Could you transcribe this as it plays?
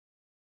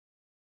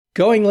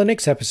Going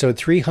Linux, episode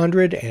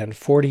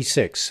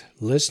 346,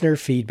 listener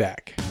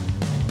feedback.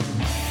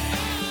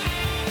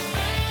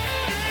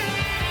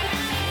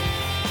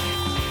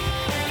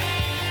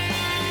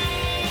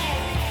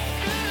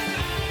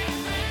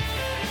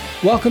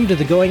 Welcome to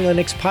the Going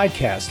Linux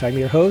podcast. I'm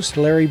your host,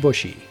 Larry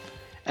Bushy.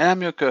 And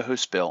I'm your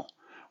co-host, Bill.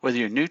 Whether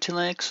you're new to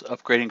Linux,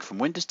 upgrading from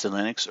Windows to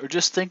Linux, or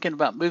just thinking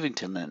about moving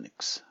to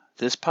Linux,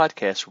 this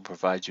podcast will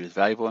provide you with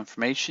valuable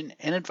information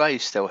and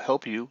advice that will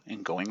help you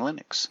in Going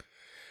Linux.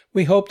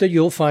 We hope that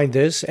you'll find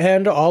this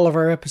and all of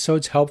our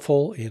episodes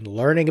helpful in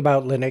learning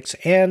about Linux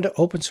and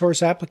open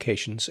source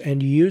applications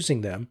and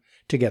using them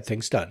to get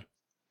things done.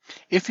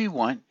 If you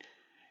want,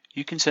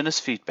 you can send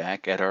us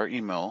feedback at our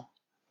email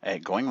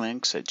at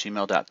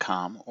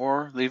goinglinux@gmail.com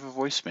or leave a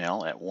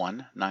voicemail at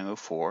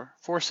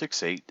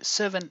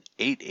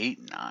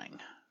 1-904-468-7889.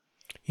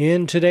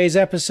 In today's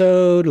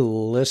episode,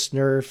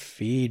 listener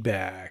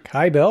feedback.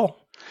 Hi,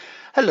 Bill.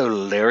 Hello,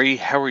 Larry.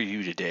 How are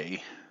you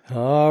today?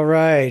 All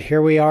right,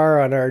 here we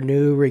are on our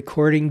new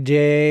recording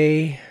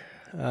day.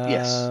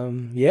 Yes.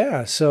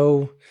 Yeah,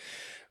 so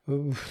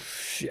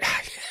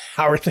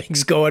how are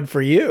things going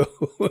for you?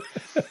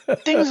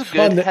 Things are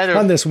good.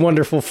 on this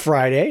wonderful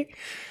Friday.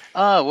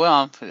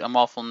 Well, I'm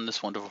off on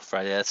this wonderful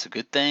Friday. That's a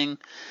good thing.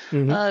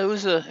 Mm-hmm. It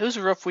was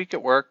a rough week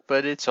at work,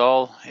 but it's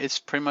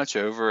pretty much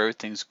over.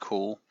 Everything's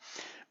cool.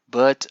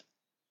 But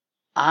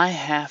I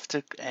have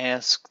to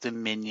ask the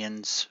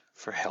minions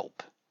for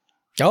help.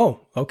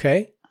 Oh,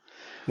 okay.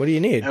 What do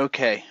you need?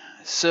 Okay,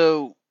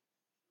 so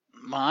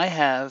I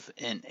have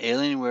an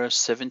Alienware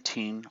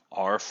 17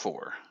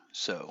 R4.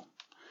 So,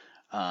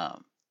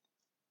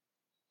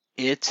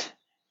 it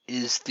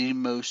is the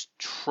most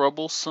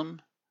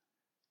troublesome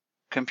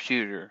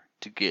computer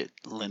to get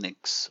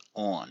Linux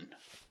on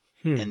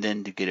and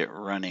then to get it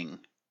running.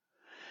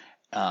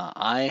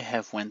 I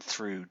have went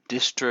through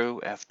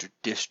distro after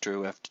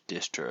distro after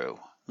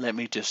distro. Let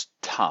me just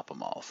top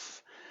them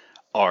off.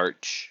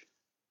 Arch,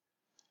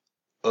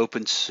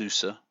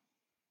 OpenSUSE,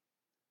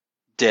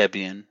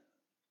 Debian,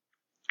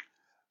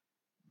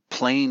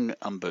 plain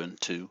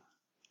Ubuntu,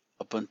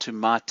 Ubuntu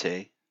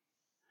Mate,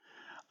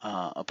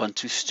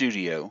 Ubuntu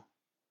Studio,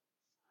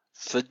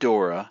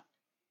 Fedora,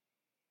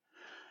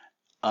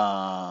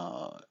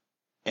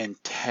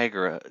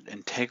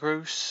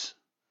 Integros,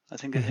 I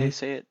think that's how you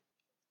say it.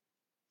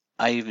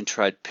 I even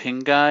tried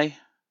Pinguy,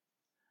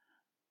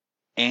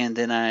 and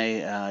then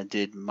I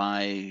did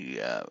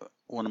my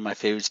one of my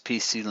favorites,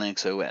 PC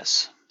Linux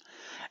OS.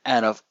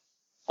 Out of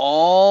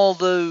all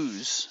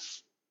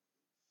those,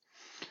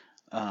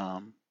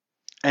 and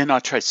I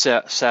tried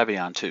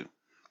Sabian too.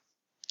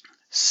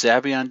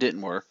 Sabian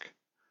didn't work.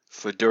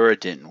 Fedora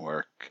didn't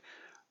work.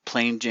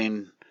 Plain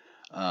Jane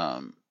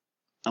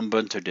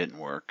Ubuntu didn't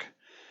work.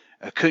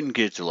 I couldn't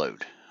get it to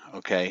load.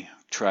 Okay,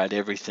 tried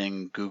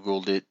everything,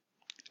 Googled it.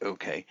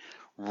 Okay,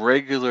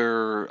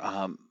 regular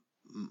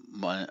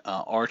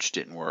Arch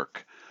didn't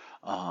work.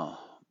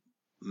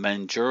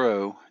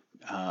 Manjaro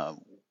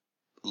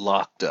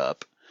locked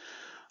up.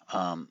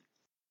 PC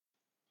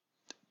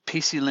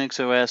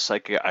Linux OS I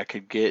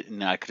could get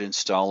and I could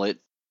install it,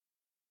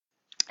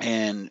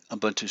 and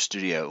Ubuntu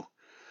Studio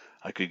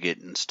I could get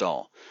and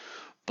install.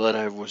 But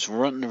I was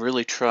wanting to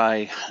really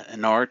try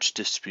an Arch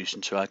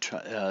distribution, so I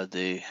tried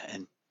the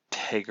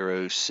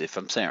Integros. If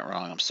I'm saying it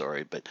wrong, I'm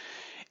sorry, but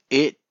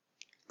it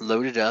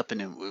loaded up and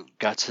it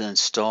got to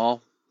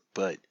install,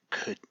 but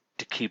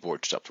the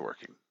keyboard stopped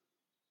working.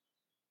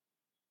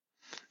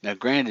 Now,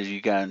 granted,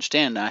 you gotta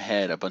understand, I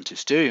had Ubuntu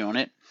Studio on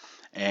it,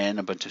 and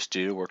Ubuntu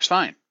Studio works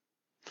fine.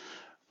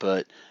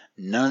 But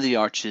none of the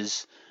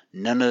Arches,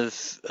 none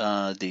of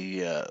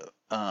the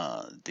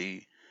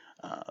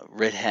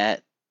Red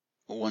Hat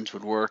ones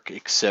would work,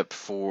 except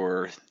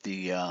for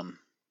the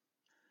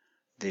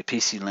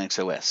PC Linux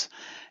OS.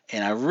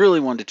 And I really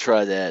wanted to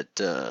try that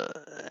the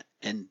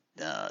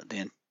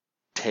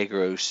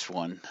Integros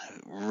one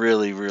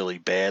really, really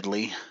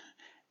badly.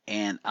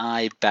 And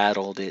I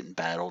battled it and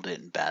battled it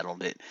and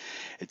battled it.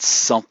 It's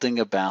something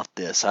about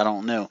this, I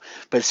don't know,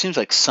 but it seems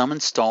like some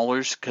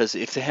installers, because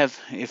if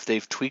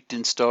they've tweaked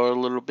installer a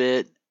little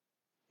bit,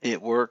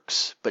 it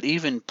works. But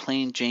even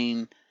plain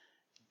Jane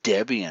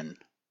Debian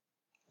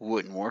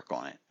wouldn't work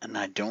on it, and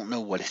I don't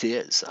know what it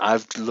is.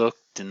 I've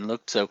looked and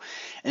looked. So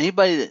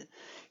anybody that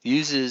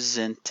uses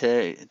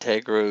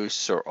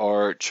Integros or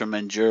Arch or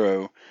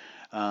Manjaro,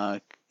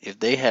 if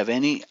they have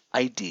any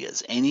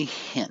ideas, any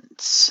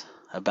hints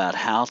about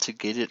how to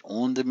get it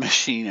on the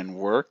machine and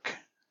work,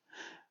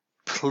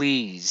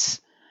 please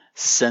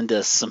send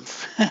us some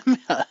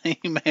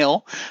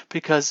email,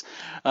 because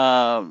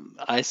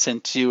I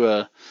sent you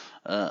a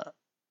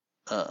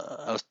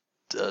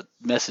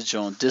message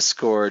on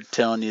Discord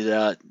telling you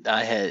that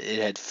it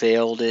had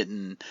failed it,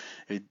 and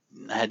I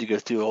had to go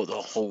through the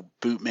whole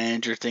boot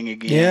manager thing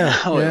again. Yeah,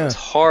 It was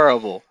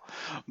horrible.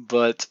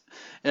 But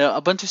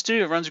Ubuntu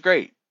Studio runs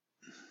great,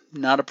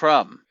 not a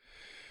problem.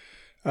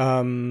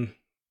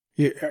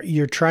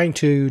 You're trying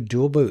to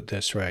dual boot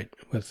this, right,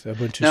 with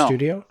Ubuntu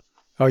Studio?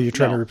 Oh, you're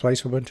trying to No.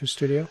 replace Ubuntu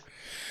Studio?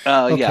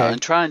 Yeah, Okay. I'm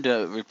trying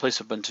to replace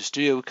Ubuntu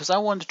Studio because I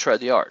wanted to try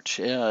the Arch,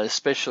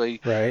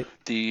 especially Right.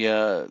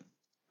 the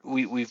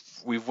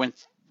we've went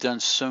done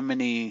so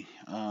many.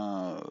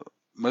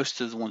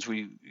 Most of the ones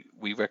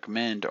we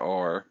recommend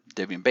are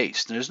Debian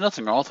based. And there's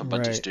nothing wrong with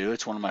Ubuntu Right. Studio.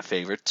 It's one of my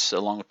favorites,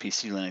 along with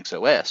PC Linux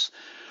OS.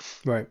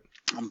 Right.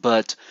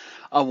 But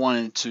I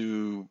wanted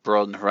to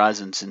broaden the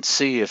horizons and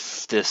see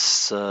if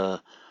these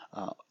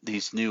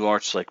new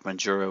arts like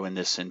Manjaro and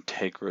this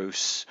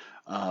Integros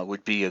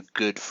would be a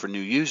good for new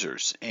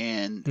users,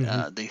 and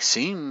Hmm. they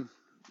seem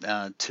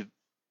to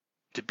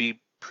be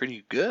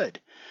pretty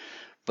good.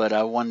 But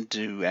I wanted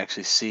to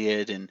actually see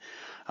it, and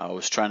I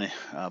was trying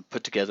to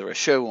put together a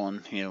show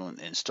on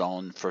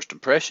installing first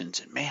impressions,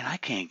 and man, I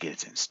can't get it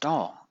to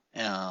install.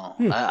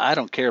 Hmm. I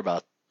don't care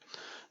about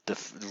the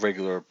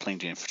regular plain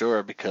Jane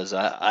Fedora because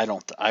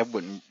I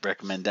wouldn't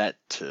recommend that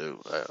to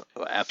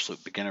an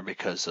absolute beginner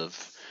because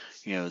of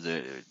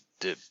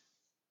the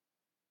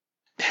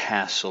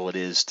hassle it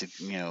is to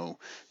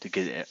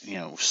get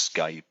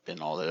Skype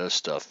and all that other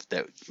stuff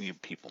that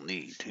people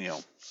need.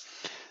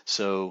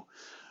 So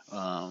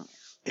um,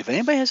 if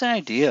anybody has any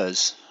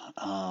ideas,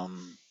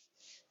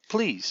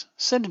 please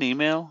send an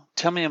email.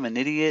 Tell me I'm an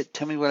idiot.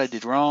 Tell me what I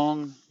did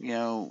wrong.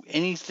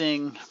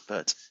 Anything.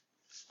 But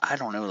I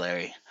don't know,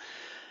 Larry.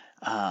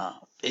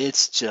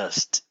 It's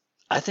just,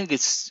 I think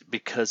it's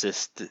because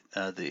the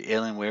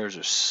Alienwares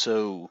are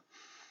so,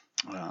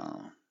 uh,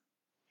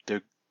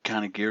 they're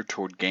kind of geared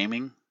toward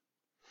gaming,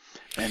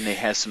 and they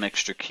have some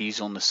extra keys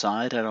on the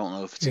side. I don't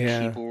know if it's a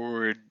Yeah.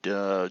 keyboard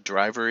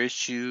driver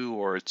issue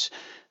or it's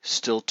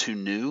still too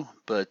new,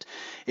 but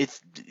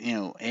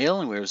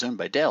Alienware is owned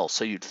by Dell,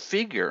 so you'd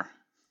figure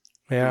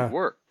it would Yeah.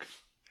 work.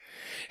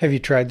 Have you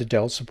tried the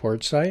Dell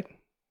support site?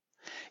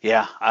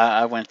 Yeah,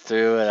 I went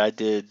through it. I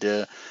did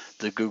the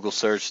Google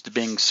search, the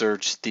Bing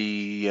search,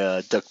 the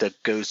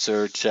DuckDuckGo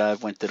search. I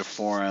went to the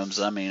forums.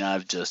 I mean,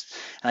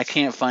 I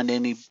can't find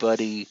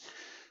anybody.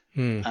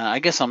 Hmm. I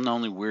guess I'm the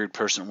only weird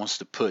person that wants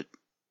to put,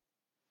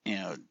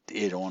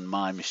 it on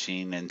my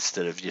machine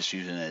instead of just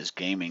using it as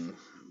gaming.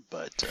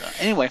 But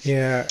anyway,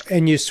 Yeah.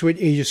 And you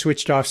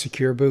switched off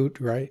Secure Boot,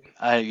 right?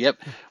 yep.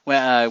 When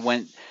I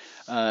went,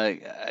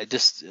 I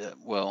just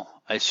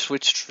I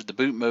switched for the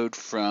boot mode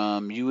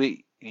from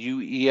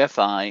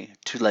UEFI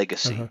to Uh-huh.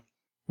 Legacy.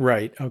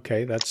 Right.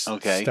 Okay. That's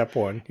Okay. step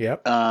one.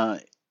 Yep. Uh,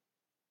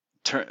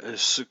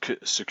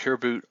 secure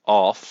boot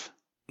off.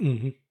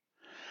 Hmm.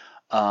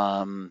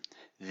 Um,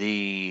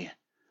 the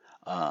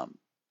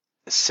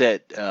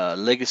set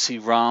legacy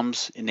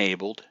ROMs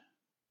enabled.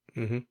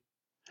 Hmm.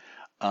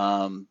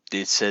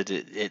 It said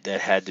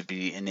that had to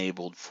be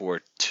enabled for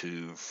it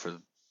to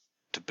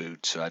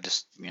boot, so I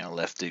just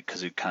left it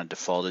because it kind of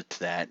defaulted to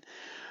that.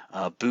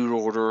 Boot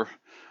order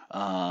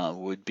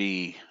would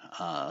be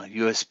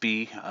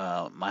USB.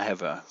 I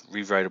have a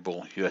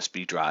rewritable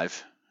USB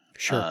drive.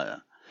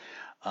 Sure.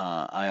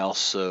 Uh, I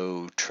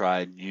also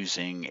tried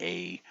using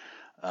a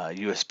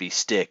USB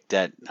stick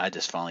that I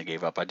just finally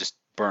gave up. I just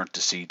burnt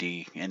the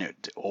CD, and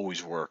it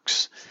always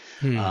works.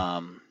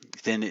 Hmm.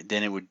 Then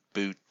it would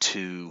boot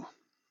to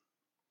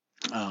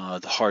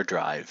the hard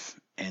drive,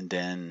 and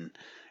then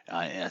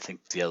I think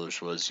the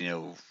others was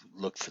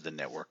look for the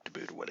network to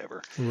boot or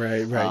whatever.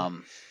 Right. Right.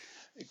 Um,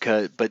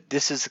 but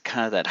this is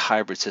kind of that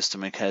hybrid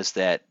system. It has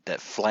that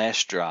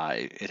flash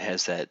drive, it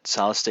has that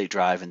solid state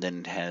drive, and then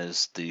it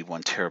has the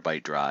 1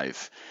 terabyte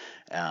drive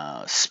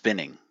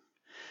spinning.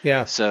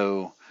 Yeah.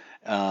 So,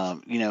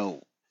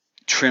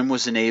 trim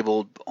was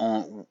enabled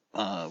on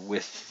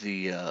with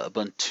the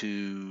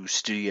Ubuntu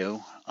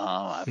Studio.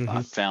 I Hmm.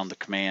 found the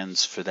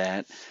commands for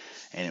that,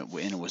 and it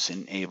was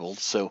enabled.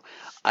 So,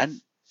 I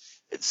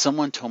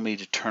someone told me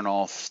to turn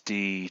off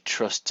the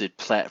trusted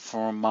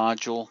platform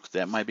module.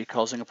 That might be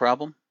causing a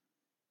problem.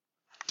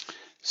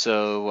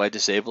 So I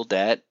disabled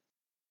that.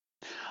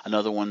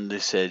 Another one they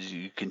said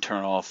you can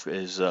turn off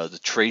is the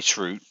trace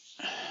route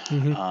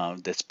Hmm.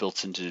 that's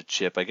built into the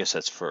chip. I guess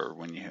that's for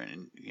when you're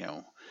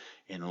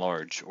in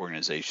large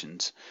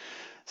organizations.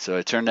 So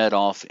I turned that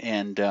off,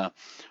 and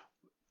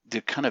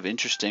the kind of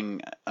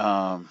interesting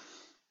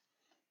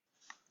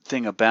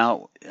thing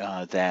about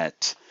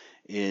that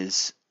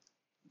is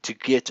to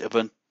get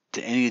to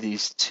any of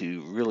these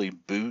to really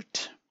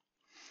boot,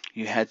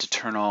 you had to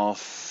turn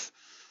off.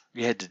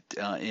 You had to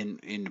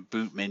in the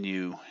boot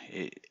menu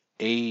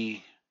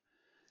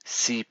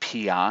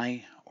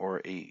ACPI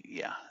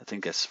I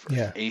think that's for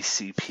Yeah. I think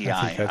ACPI.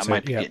 I that's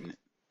might it. be Yep. getting it,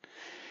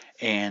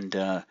 and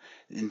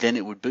then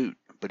it would boot.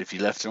 But if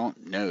you left it on,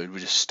 no, it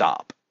would just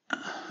stop.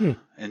 Hmm.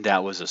 And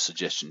that was a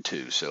suggestion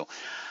too. So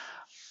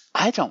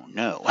I don't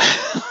know.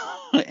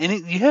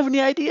 You have any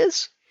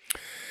ideas?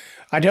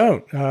 I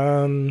don't.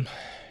 I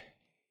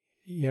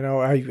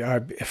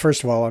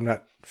first of all, I'm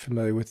not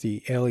familiar with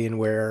the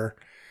Alienware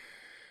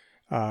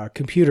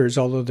computers,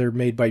 although they're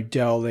made by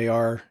Dell. They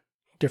are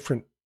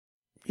different,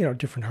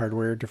 different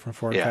hardware, different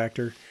form Yeah.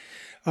 factor.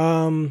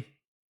 Um,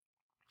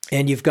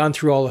 and you've gone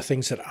through all the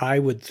things that I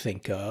would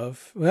think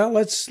of. Well,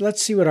 let's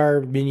see what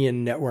our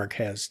Minion network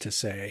has to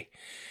say.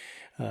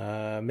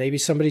 Maybe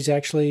somebody's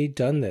actually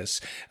done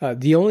this.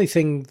 The only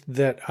thing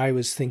that I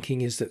was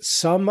thinking is that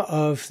some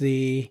of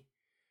the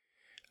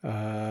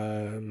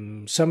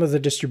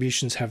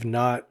distributions have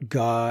not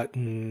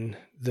gotten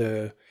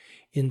the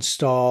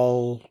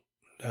install.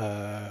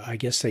 I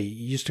guess they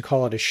used to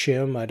call it a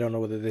shim. I don't know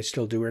whether they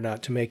still do or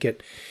not, to make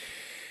it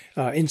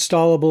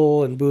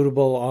installable and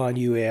bootable on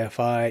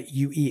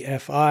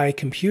UEFI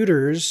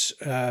computers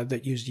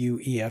that used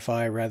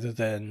UEFI rather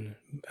than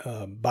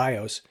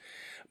BIOS.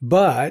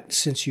 But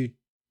since you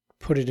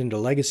put it into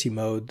legacy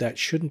mode, that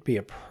shouldn't be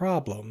a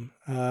problem.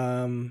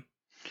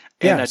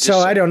 So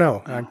I don't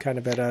know. I'm kind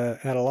of at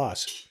a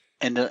loss.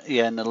 And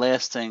the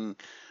last thing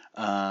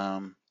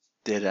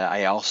that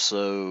I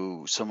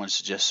also, someone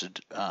suggested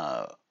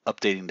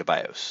updating the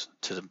BIOS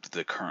to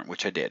the current,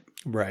 which I did.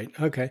 Right.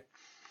 Okay.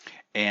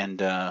 And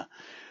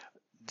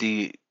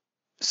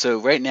so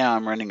right now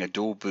I'm running a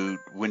dual boot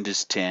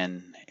Windows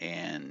 10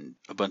 and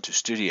Ubuntu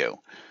Studio,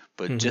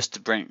 but just to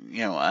bring,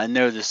 I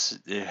know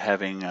they're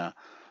having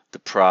the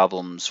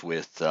problems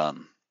with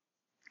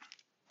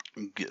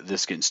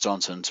this getting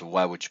installed, so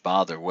why would you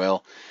bother?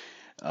 Well,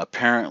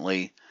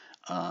 apparently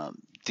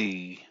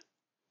the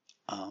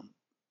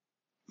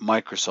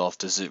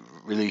Microsoft has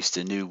released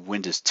a new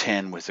Windows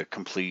 10 with a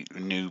complete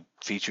new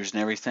features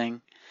and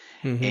everything,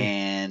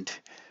 and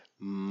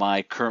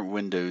my current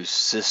Windows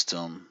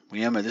system,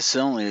 this is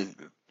only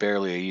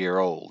barely a year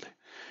old,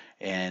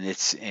 and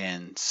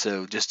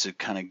so just to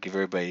kind of give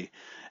everybody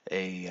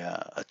a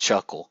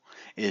chuckle,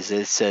 is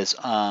that it says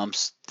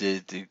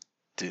the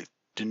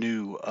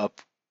new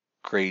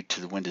upgrade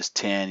to the Windows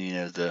 10,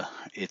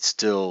 it's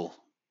still,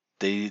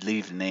 they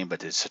leave the name,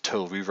 but it's a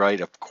total rewrite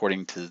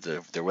according to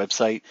their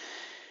website.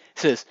 It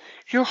says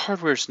your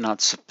hardware is not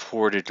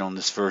supported on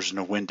this version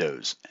of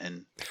Windows,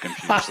 and the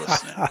computer's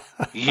listening.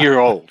 Year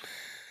old.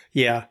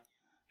 Yeah.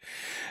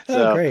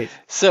 So, great.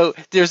 So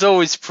there's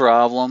always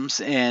problems,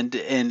 and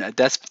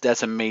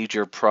that's a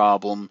major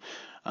problem.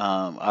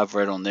 I've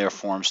read on their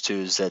forums too,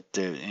 is that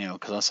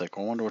because I was like,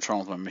 I wonder what's wrong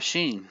with my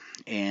machine,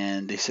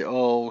 and they say,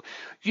 oh,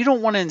 you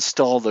don't want to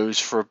install those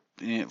for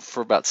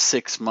about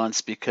 6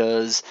 months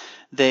because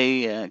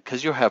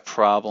you'll have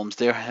problems.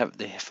 They've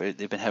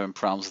been having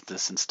problems with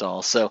this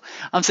install. So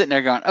I'm sitting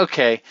there going,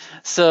 okay,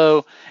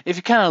 so if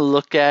you kind of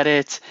look at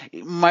it,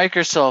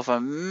 Microsoft, a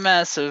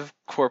massive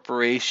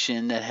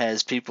corporation that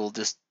has people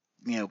just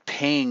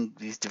paying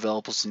these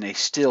developers, and they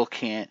still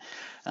can't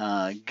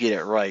get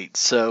it right.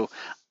 So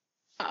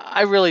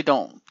I really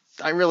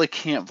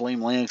can't blame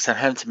Linux. I'm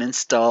having to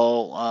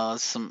install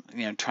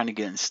trying to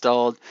get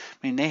installed.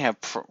 I mean,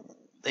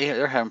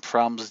 they're having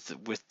problems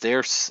with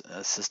their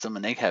system,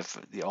 and they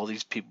have all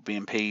these people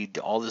being paid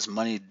all this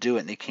money to do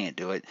it, and they can't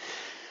do it.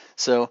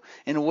 So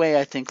in a way,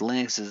 I think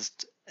Linux is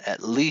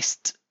at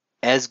least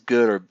as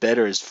good or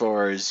better as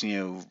far as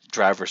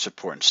driver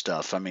support and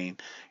stuff. I mean,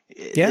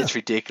 it's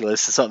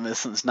ridiculous. It's something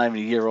that's not even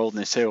a year old,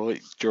 and they say, well,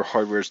 your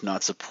hardware is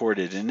not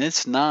supported, and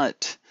it's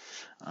not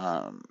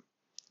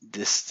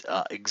this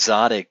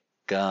exotic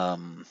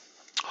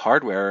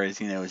hardware.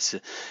 It's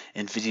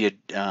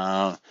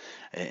NVIDIA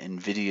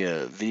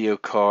video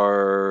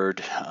card,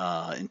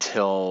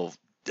 Intel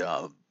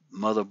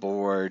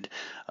motherboard,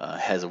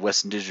 has a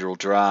Western Digital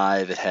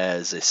drive. It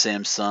has a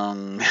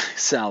Samsung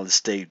solid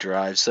state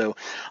drive. So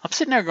I'm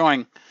sitting there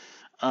going,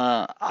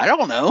 I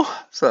don't know.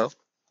 So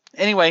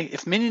anyway,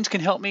 if Minions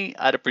can help me,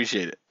 I'd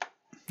appreciate it.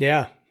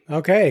 Yeah.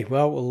 Okay.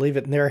 Well, we'll leave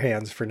it in their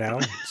hands for now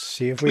and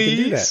see if we can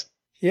do that.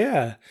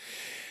 Yeah.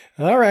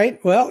 All right.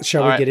 Well,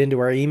 shall we get into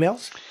our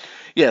emails?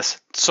 Yes.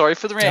 Sorry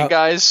for the rant,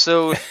 guys.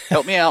 So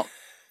help me out.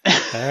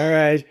 All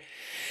right.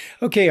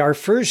 Okay. Our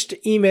first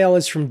email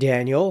is from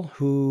Daniel,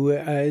 who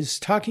is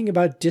talking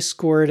about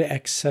Discord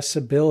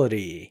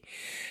accessibility.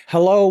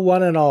 Hello,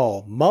 one and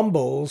all.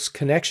 Mumble's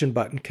connection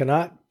button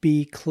cannot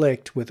be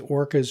clicked with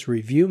Orca's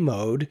review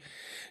mode,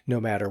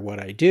 no matter what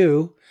I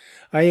do.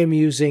 I am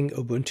using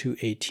Ubuntu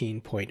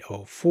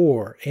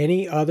 18.04.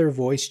 Any other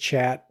voice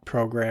chat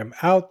program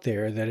out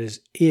there that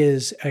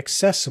is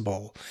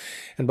accessible,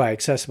 and by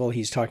accessible,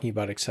 he's talking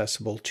about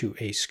accessible to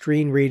a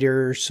screen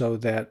reader so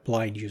that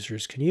blind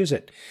users can use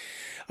it.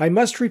 I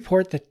must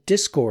report that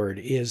Discord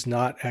is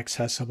not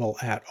accessible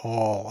at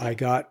all. I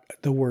got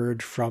the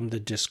word from the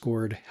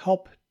Discord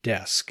help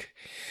desk.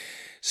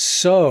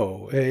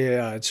 So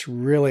it's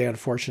really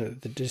unfortunate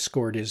that the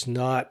Discord is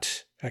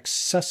not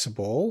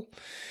accessible.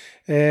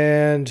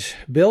 And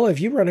Bill, have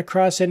you run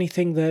across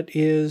anything that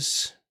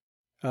is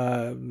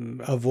a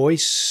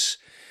voice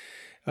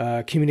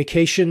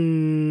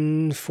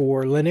communication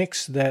for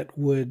Linux that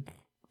would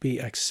be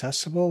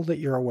accessible that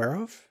you're aware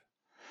of?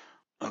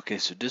 Okay,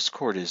 so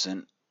Discord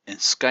isn't, and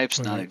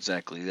Skype's not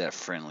exactly that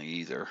friendly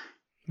either.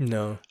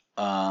 No.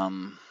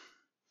 Let's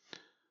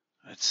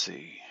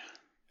see.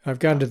 I've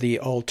gone to the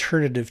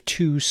Alternative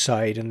 2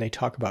 site, and they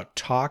talk about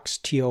Tox,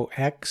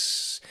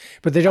 T-O-X,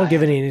 but they don't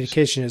give any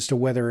indication as to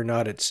whether or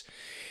not it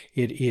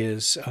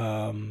is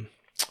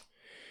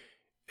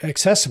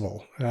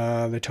accessible.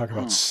 They talk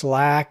about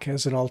Slack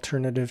as an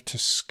alternative to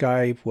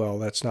Skype. Well,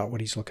 that's not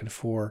what he's looking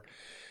for.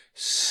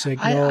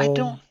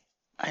 Signal.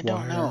 I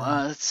don't know.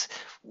 Why?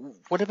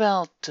 What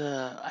about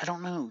I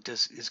don't know.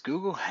 Does is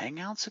Google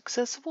Hangouts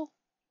accessible?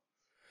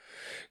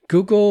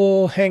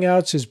 Google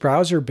Hangouts is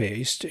browser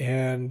based,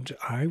 and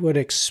I would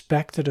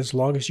expect that as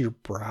long as your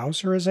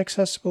browser is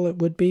accessible, it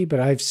would be. But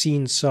I've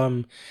seen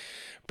some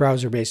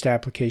browser based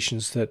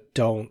applications that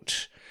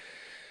don't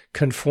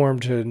conform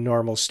to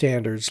normal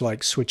standards,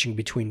 like switching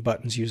between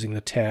buttons using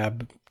the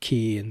tab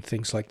key and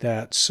things like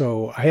that.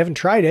 So I haven't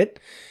tried it,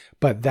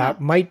 but Huh.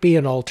 that might be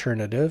an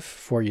alternative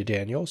for you,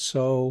 Daniel.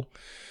 So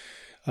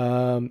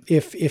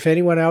if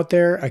anyone out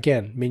there,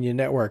 again, Minion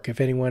Network,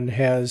 if anyone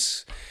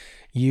has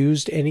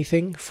used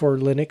anything for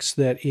Linux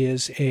that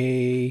is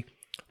a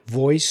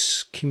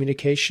voice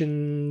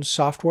communication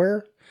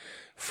software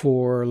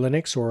for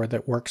Linux or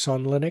that works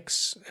on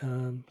Linux,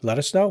 let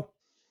us know.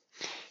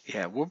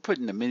 Yeah, we're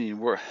putting the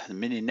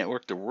Minion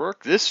Network to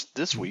work this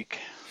week.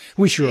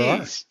 We sure are.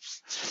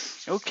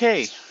 Jeez.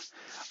 Okay.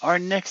 Our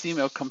next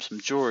email comes from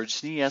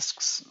George, and he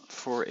asks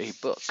for a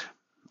book.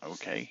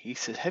 Okay. He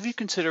says, "Have you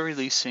considered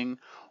releasing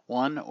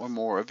one or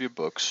more of your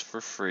books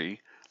for free,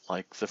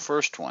 like the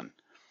first one?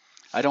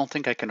 I don't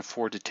think I can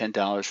afford the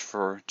 $10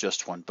 for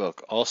just one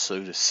book. Also,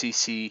 the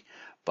CC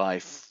by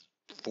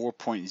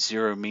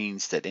 4.0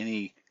 means that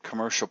any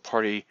commercial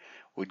party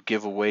would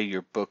give away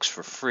your books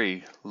for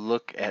free.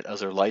 Look at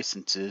other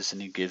licenses,"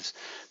 and he gives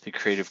the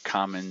Creative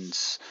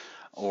Commons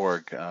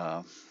org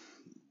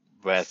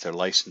at their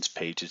license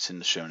page. It's in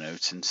the show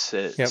notes, and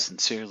says, Yep.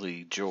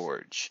 "Sincerely,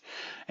 George."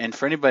 And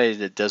for anybody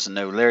that doesn't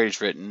know, Larry's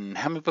written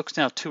how many books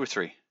now? Two or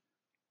three?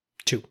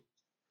 2.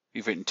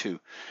 You've written two.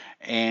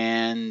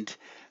 And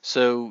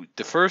so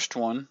the first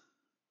one,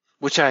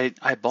 which I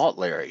bought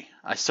Larry,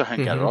 I still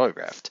haven't got it Mm-hmm.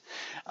 autographed.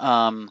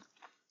 Um,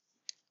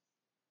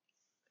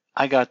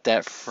 I got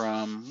that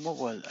from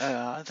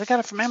I got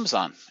it from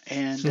Amazon,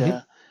 and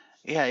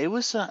Mm-hmm. yeah, it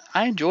was.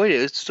 I enjoyed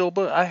it. It's still,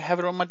 but I have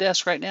it on my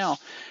desk right now,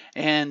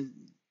 and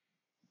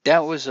that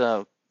was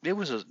a. It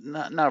was a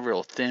not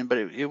real thin, but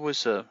it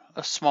was a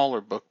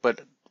smaller book.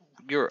 But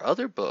your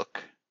other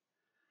book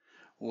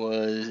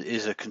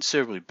is a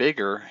considerably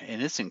bigger,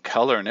 and it's in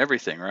color and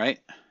everything, right?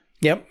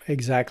 Yep,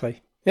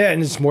 exactly. Yeah,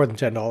 and it's more than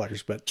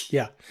 $10, but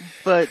yeah.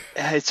 But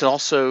it's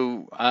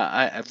also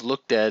I've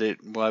looked at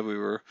it while we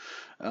were.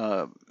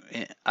 Uh,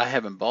 I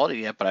haven't bought it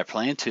yet, but I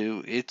plan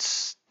to.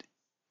 It's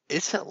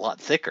a lot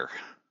thicker.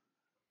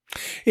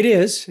 It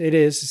is. It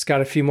is. It's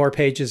got a few more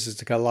pages.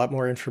 It's got a lot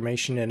more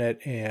information in it,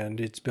 and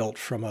it's built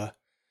from a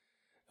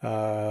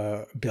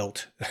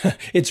built.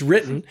 It's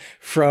written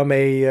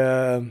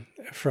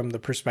from the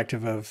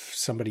perspective of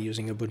somebody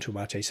using Ubuntu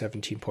Mate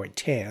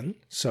 17.10.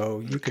 So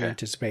you can Okay.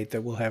 anticipate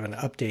that we'll have an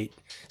update,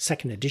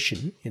 second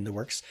edition in the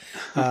works.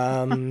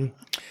 Um,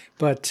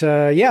 but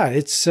yeah,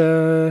 it's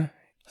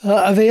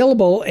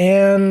available.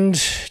 And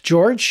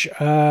George,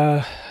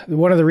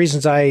 one of the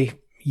reasons I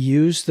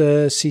use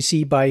the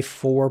CC by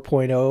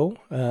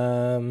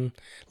 4.0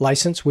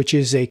 license, which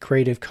is a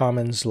Creative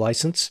Commons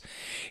license,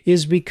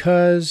 is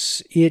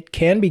because it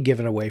can be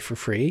given away for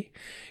free.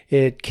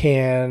 It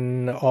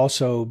can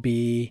also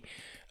be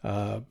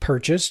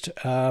purchased.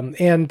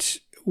 And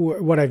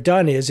what I've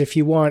done is if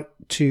you want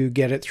to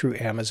get it through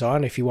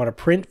Amazon, if you want a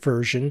print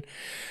version,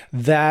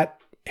 that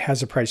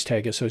has a price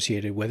tag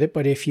associated with it.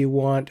 But if you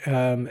want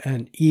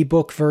an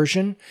ebook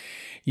version,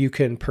 you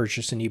can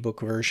purchase an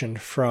ebook version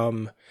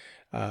from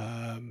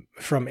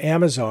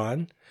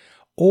Amazon.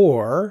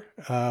 Or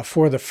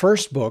for the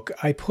first book,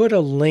 I put a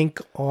link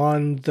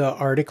on the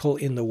article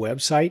in the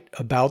website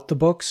about the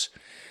books.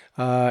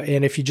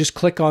 And if you just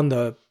click on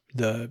the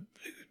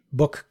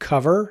book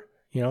cover,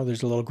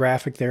 there's a little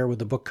graphic there with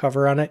the book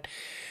cover on it.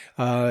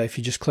 If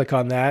you just click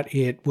on that,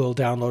 it will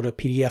download a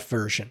PDF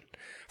version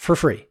for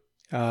free.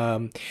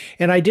 And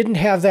I didn't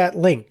have that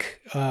link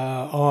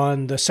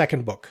on the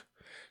second book.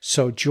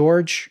 So,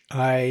 George,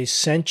 I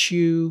sent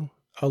you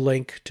a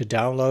link to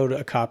download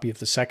a copy of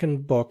the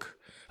second book,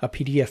 a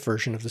PDF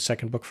version of the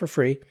second book for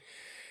free.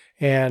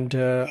 And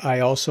I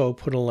also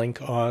put a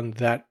link on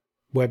that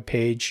web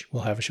page.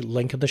 We'll have a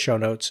link in the show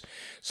notes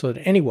so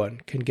that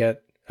anyone can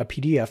get a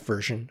PDF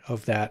version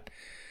of that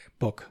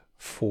book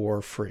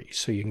for free.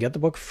 So you can get the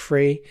book for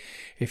free.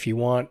 If you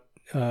want,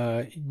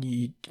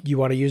 you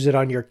want to use it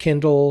on your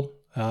Kindle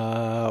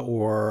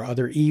or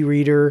other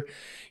e-reader,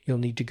 you'll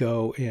need to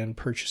go and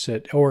purchase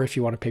it. Or if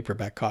you want a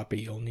paperback copy,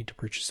 you'll need to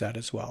purchase that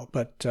as well.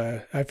 But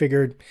I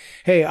figured,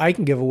 hey, I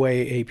can give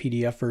away a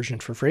PDF version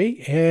for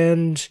free.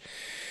 And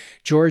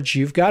George,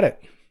 you've got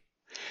it.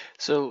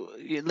 So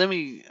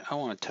I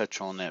want to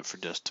touch on that for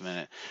just a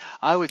minute.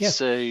 I would Yeah.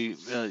 say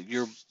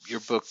your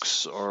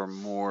books are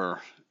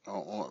more.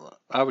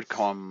 I would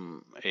call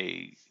them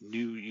a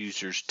new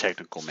user's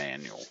technical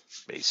manual, Yeah,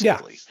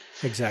 basically.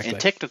 And exactly.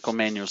 technical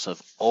manuals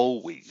have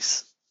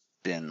always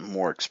been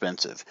more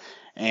expensive.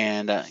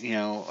 And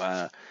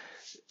well,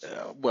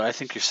 I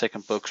think your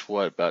second book's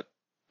about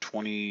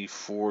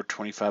 24,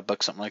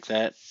 $25, something like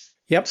that.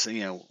 Yep. So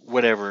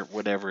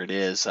whatever it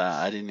is,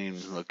 I didn't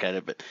even look at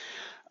it, but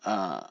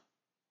uh,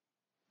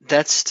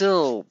 that's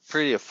still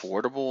pretty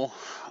affordable.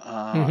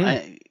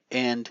 Mm-hmm.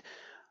 And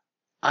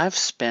I've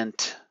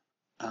spent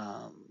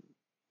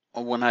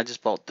when I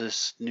just bought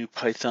this new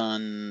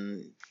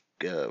Python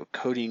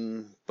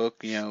coding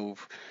book,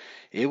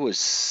 it was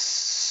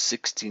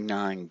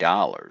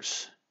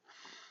 $69.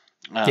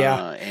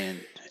 Yeah.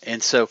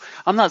 And so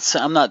I'm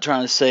not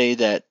trying to say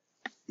that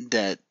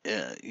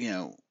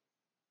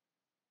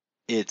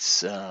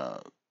it's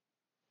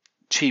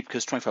cheap,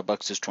 because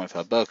 $25 is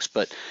 $25,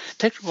 but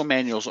technical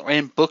manuals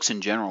and books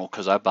in general,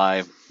 because I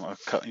buy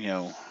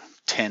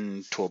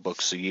 10, 12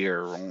 books a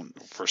year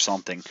for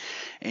something,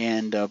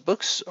 and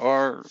books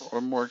are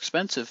more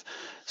expensive.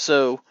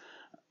 So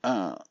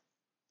I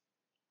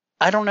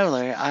don't know,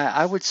 Larry.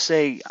 I would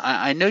say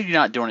I know you're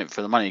not doing it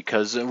for the money,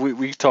 because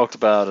we talked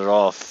about it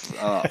off.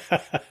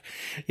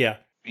 Yeah.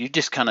 You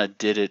just kind of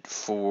did it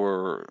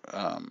for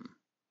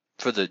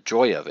the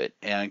joy of it,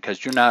 and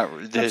because you're not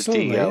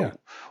Absolutely, yeah.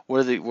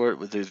 what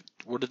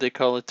do they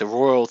call it? The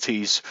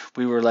royalties.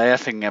 We were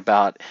laughing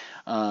about.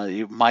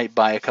 You might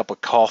buy a cup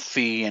of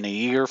coffee in a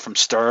year from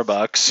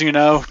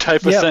Starbucks,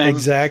 type of Yep, thing.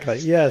 exactly.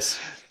 Yes.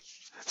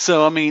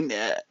 So I mean,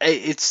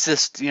 it's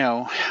just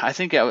I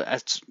think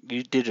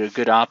you did a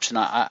good option.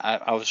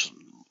 I was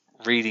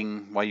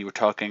reading while you were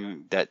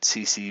talking that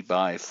CC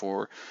BY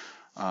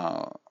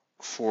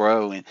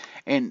 4.0,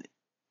 and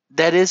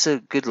that is a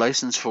good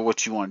license for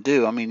what you want to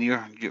do. I mean,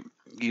 you're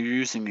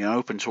using an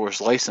open source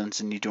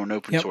license, and you do an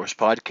open Yep. source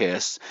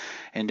podcast,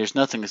 and there's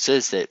nothing that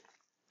says that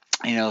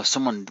if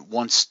someone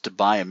wants to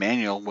buy a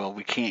manual, well,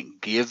 we can't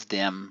give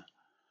them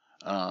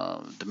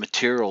the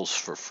materials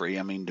for free.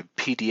 I mean, the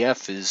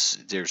PDF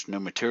there's no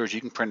materials. You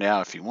can print it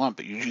out if you want,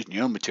 but you're using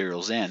your own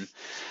materials in.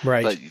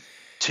 Right. But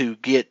to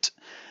get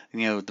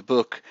the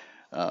book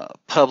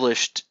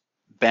published,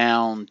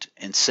 bound,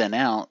 and sent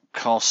out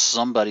costs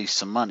somebody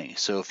some money.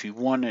 So if you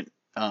want it,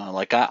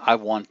 like I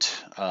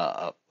want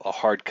a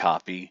hard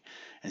copy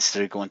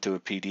instead of going through a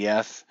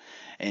PDF,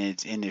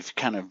 and if you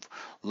kind of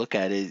look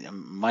at it,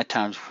 my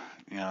time's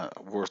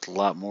worth a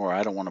lot more.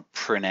 I don't want to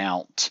print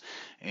out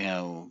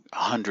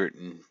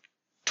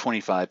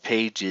 125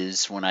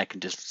 pages when I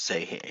can just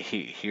say,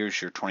 hey,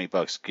 here's your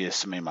 $20, get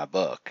some in my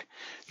book,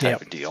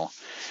 type of deal.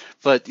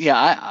 But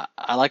yeah,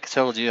 I like I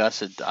told you, I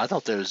said I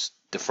thought the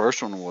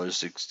first one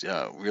was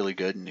really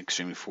good and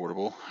extremely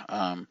affordable.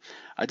 You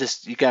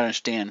got to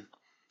understand,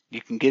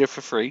 you can get it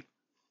for free,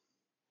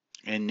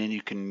 and then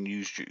you can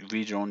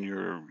read it on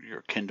your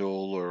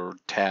Kindle or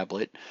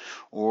tablet,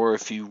 or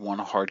if you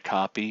want a hard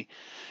copy,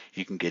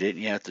 you can get it.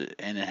 You have to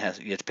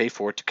pay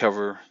for it to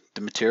cover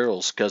the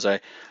materials, because I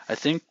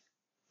think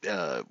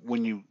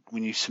when you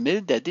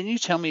submitted that, didn't you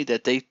tell me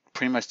that they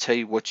pretty much tell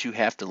you what you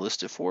have to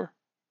list it for?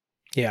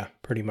 Yeah,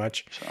 pretty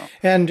much. So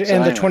the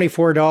anyway.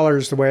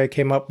 $24, the way I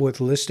came up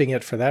with listing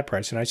it for that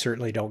price, and I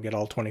certainly don't get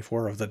all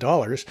 24 of the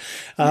dollars,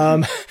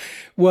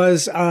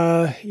 was,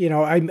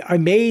 I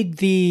made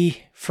the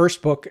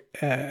first book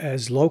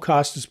as low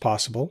cost as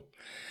possible.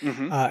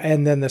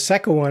 And then the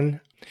second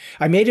one,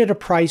 I made it a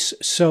price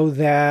so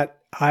that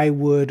I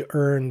would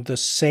earn the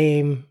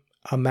same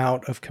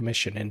amount of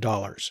commission in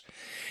dollars.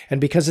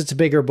 And because it's a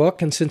bigger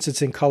book, and since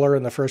it's in color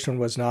and the first one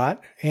was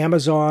not,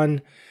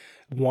 Amazon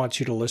wants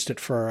you to list it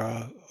for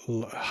a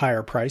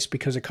higher price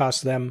because it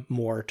costs them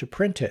more to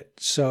print it.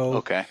 So,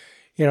 okay.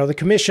 The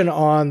commission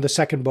on the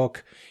second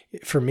book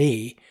for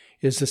me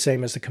is the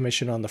same as the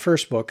commission on the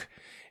first book.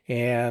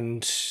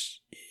 And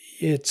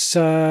it's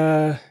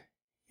got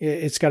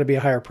to be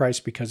a higher price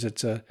because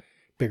it's a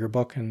bigger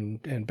book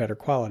and better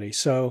quality.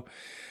 So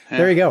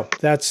there you go.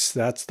 That's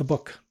the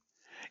book.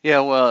 Yeah,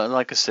 well,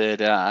 like I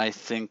said, I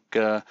think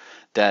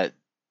that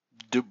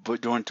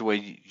doing it the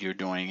way you're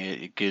doing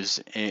it, it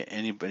gives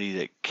anybody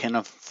that can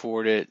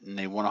afford it and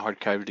they want a hard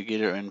copy to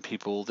get it, and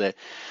people that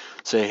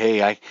say,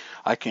 hey,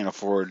 I can't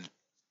afford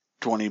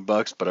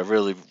 $20, but I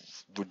really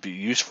would be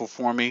useful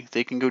for me,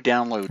 they can go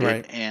download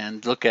it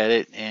and look at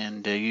it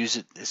and use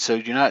it. So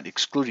you're not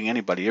excluding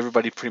anybody.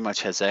 Everybody pretty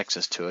much has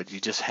access to it. You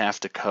just have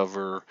to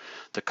cover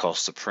the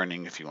cost of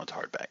printing if you want the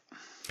hardback.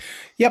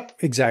 Yep,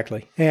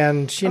 exactly.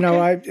 And,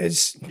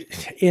 it's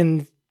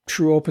in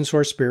true open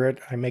source spirit,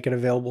 I make it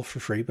available for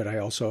free, but I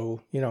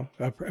also,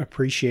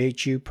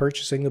 appreciate you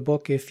purchasing the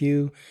book if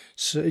you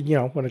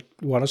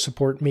want to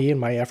support me and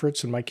my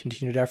efforts and my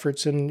continued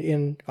efforts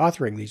in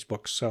authoring these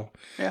books. So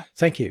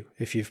thank you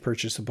if you've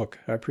purchased the book.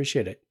 I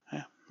appreciate it.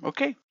 Yeah.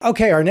 Okay.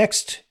 Okay, our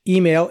next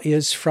email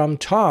is from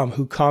Tom,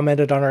 who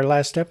commented on our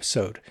last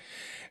episode.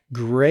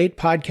 Great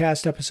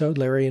podcast episode,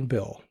 Larry and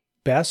Bill.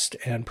 Best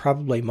and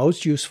probably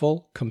most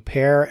useful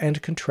compare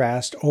and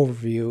contrast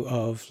overview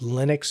of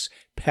Linux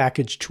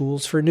package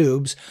tools for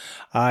noobs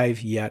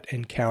I've yet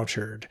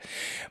encountered.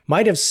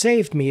 Might have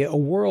saved me a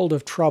world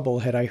of trouble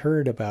had I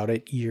heard about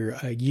it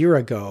a year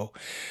ago.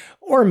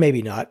 or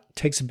maybe not. It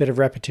takes a bit of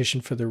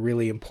repetition for the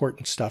really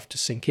important stuff to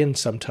sink in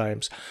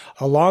sometimes.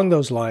 Along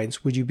those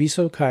lines, would you be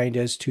so kind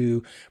as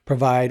to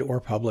provide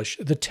or publish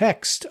the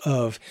text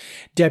of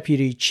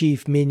Deputy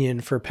Chief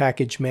Minion for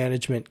Package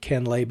Management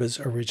Ken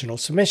Laba's original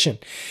submission?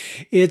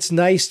 It's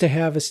nice to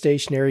have a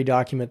stationary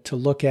document to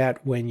look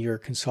at when you're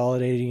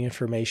consolidating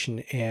information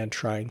and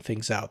trying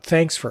things out.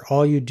 Thanks for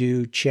all you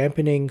do,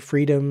 championing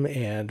freedom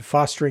and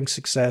fostering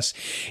success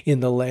in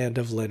the land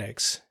of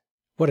Linux.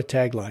 What a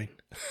tagline.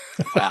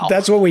 Wow.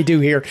 That's what we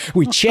do here.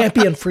 We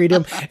champion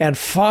freedom and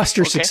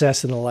foster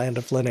success in the land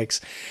of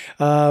Linux.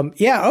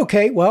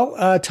 Okay.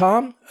 Well,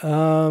 Tom,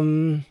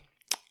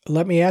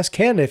 let me ask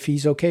Ken if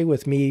he's okay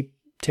with me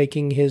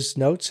taking his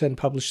notes and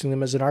publishing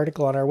them as an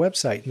article on our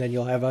website, and then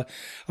you'll have a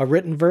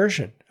written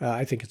version.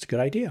 I think it's a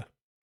good idea.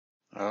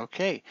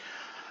 Okay.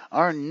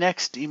 Our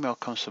next email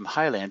comes from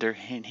Highlander,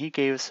 and he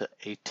gave us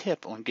a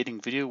tip on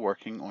getting video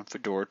working on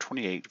Fedora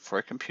 28 for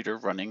a computer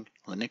running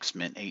Linux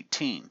Mint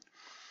 18.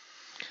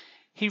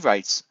 He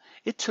writes,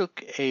 "It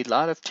took a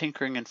lot of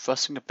tinkering and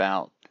fussing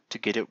about to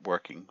get it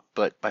working,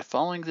 but by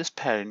following this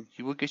pattern,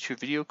 you will get your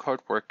video card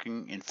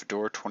working in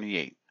Fedora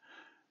 28.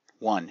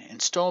 1.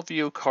 Install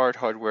video card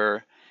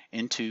hardware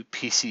into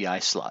PCI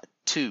slot.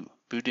 2.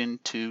 Boot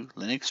into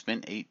Linux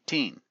Mint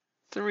 18.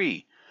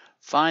 3.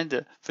 Find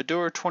the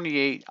Fedora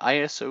 28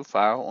 ISO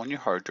file on your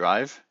hard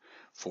drive.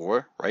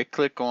 4.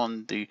 Right-click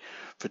on the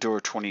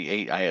Fedora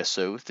 28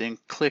 ISO, then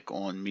click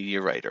on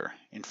Media Writer.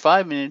 In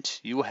 5 minutes,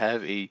 you will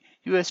have a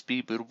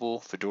USB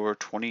bootable Fedora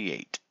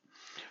 28.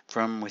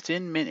 From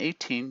within Mint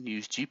 18,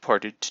 use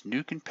gparted to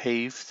nuke and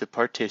pave the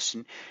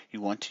partition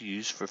you want to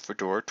use for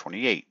Fedora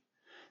 28.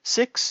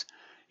 6.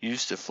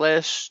 Use the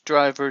flash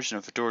drive version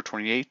of Fedora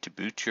 28 to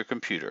boot your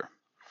computer.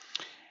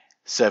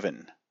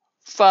 7.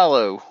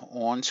 Follow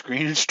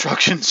on-screen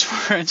instructions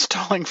for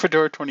installing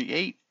Fedora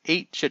 28.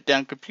 8. Shut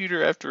down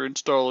computer after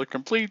installer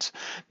completes.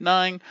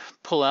 9.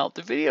 Pull out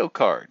the video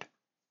card.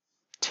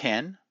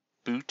 10.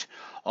 Boot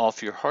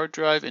off your hard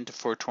drive into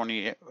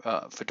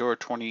Fedora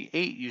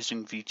 28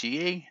 using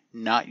VGA,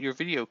 not your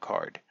video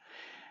card.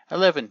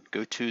 11.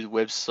 Go to the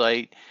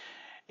website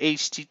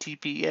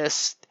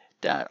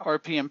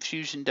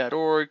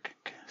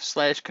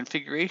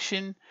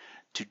https://rpmfusion.org/configuration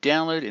to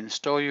download and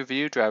install your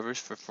video drivers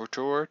for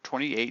Fedora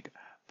 28,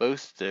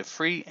 both the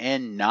free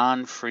and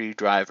non-free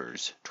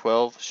drivers.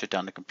 12. Shut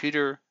down the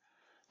computer.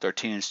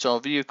 13. Install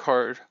video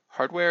card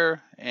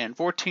hardware. And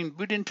 14.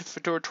 Boot into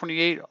Fedora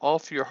 28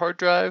 off your hard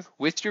drive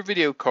with your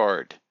video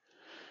card.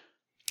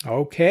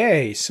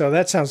 Okay, so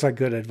that sounds like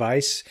good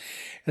advice.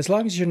 As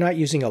long as you're not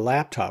using a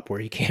laptop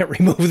where you can't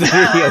remove the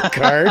video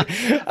card.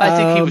 I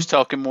think he was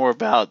talking more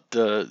about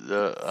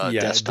the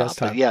desktop.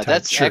 But yeah,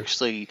 that's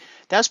actually,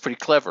 that's pretty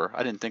clever.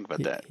 I didn't think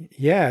about that.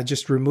 Yeah,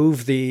 just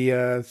remove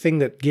the thing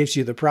that gives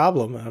you the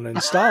problem on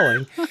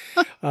installing.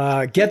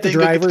 Get the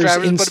drivers,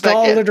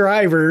 install the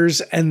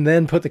drivers, and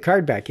then put the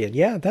card back in.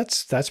 Yeah,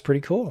 that's pretty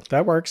cool.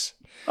 That works.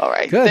 All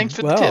right. Good. Thanks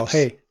for the tips.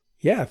 Hey,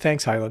 yeah,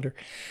 thanks, Highlander.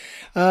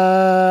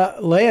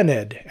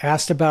 Leonid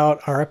asked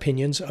about our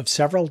opinions of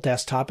several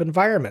desktop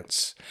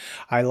environments.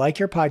 I like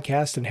your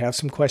podcast and have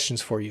some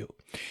questions for you.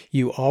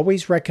 You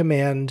always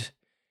recommend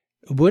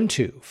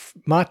Ubuntu,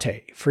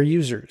 Mate for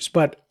users,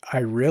 but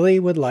I really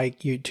would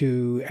like you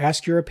to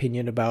ask your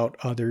opinion about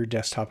other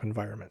desktop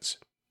environments.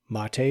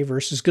 Mate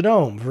versus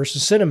GNOME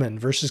versus Cinnamon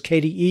versus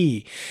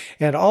KDE,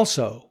 and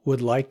also would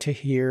like to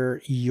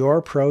hear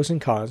your pros and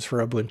cons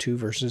for Ubuntu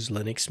versus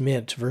Linux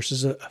Mint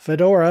versus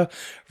Fedora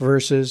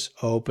versus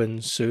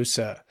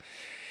OpenSUSE.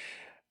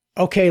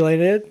 Okay,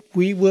 Leonid,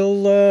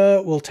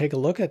 we'll take a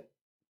look at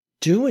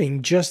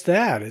doing just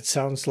that. It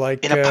sounds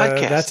like in a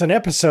podcast. That's an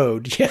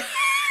episode. Yeah,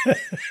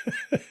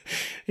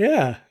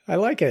 yeah, I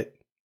like it.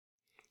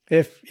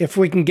 If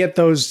we can get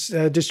those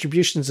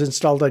distributions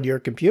installed on your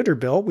computer,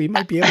 Bill, we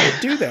might be able to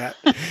do that.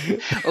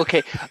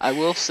 Okay, I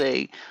will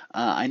say,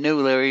 I know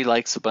Larry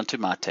likes Ubuntu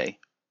Mate.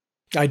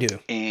 I do.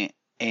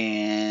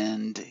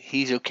 And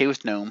he's okay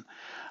with GNOME.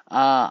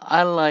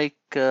 I like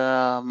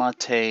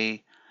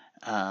Mate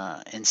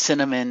and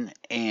Cinnamon.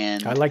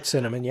 And I like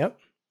Cinnamon, yep.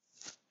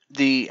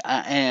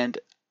 And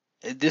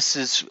this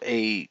is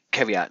a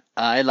caveat.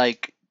 I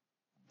like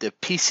the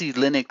PC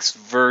Linux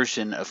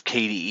version of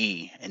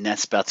KDE, and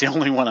that's about the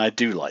only one I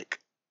do like.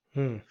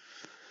 And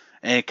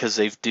because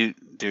they do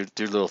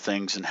little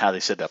things and how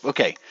they set up.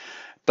 Okay,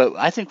 but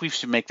I think we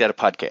should make that a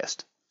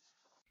podcast.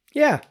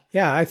 Yeah,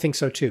 I think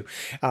so too.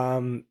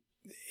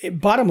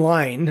 Bottom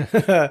line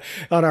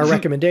on our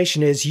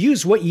recommendation is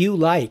use what you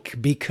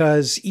like,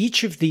 because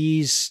each of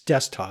these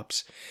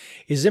desktops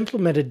is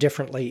implemented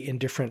differently in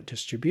different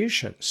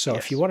distributions. So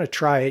if you want to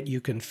try it,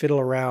 you can fiddle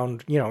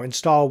around,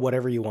 install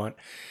whatever you want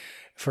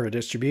for a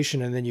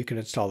distribution, and then you can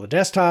install the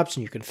desktops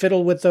and you can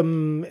fiddle with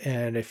them.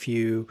 And if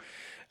you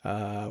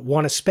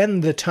want to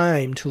spend the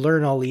time to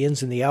learn all the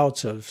ins and the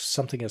outs of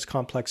something as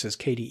complex as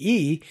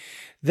KDE,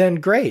 then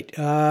great.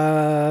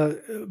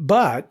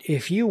 But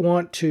if you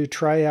want to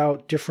try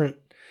out different,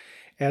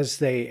 as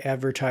they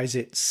advertise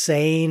it,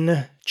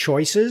 sane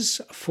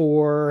choices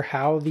for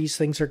how these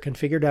things are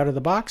configured out of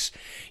the box,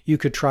 you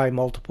could try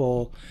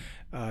multiple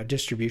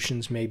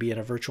distributions, maybe in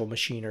a virtual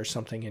machine or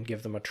something, and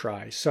give them a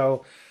try.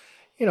 So,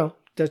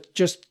 that's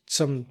just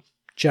some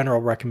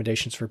general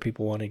recommendations for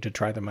people wanting to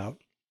try them out.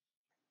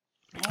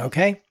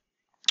 Okay.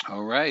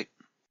 All right.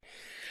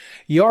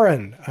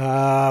 Joran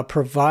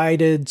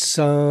provided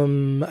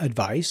some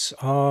advice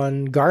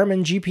on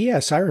Garmin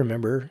GPS. I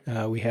remember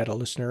we had a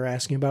listener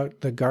asking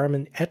about the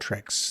Garmin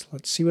Etrex.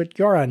 Let's see what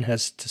Joran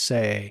has to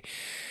say.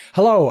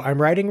 Hello,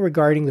 I'm writing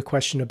regarding the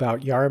question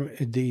about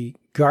the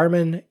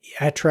Garmin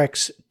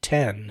Etrex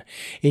 10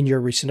 in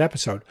your recent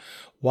episode.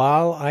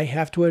 While I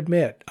have to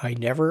admit I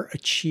never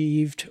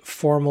achieved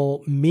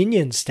formal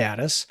minion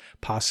status,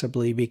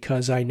 possibly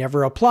because I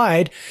never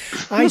applied,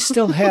 I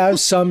still have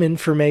some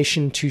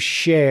information to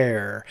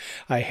share.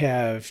 I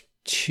have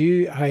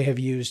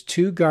used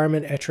two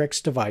Garmin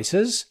Etrex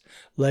devices,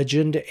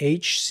 Legend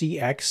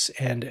HCX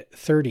and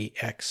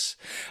 30X.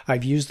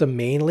 I've used them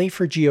mainly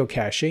for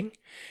geocaching.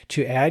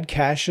 To add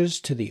caches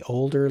to the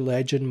older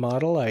Legend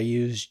model, I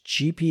use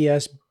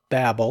GPS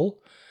Babel,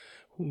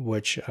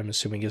 which I'm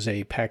assuming is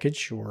a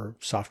package or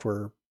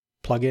software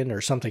plugin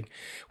or something,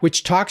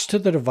 which talks to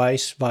the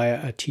device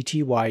via a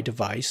TTY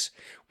device,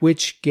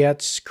 which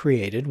gets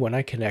created when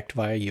I connect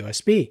via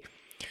USB.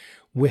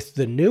 With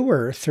the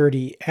newer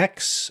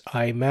 30X,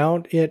 I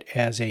mount it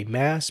as a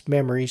mass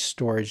memory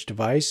storage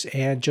device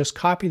and just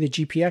copy the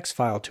GPX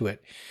file to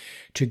it.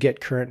 To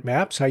get current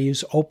maps, I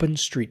use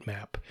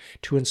OpenStreetMap.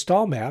 To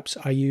install maps,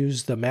 I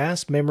use the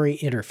mass memory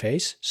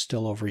interface,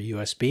 still over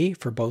USB,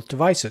 for both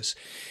devices.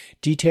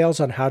 Details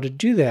on how to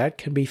do that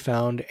can be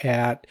found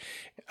at,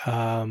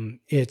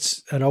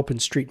 it's an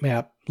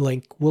OpenStreetMap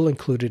link. We'll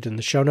include it in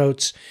the show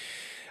notes.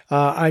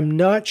 I'm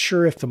not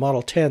sure if the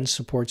Model 10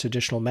 supports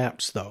additional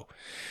maps, though.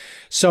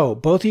 So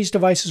both these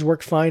devices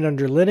work fine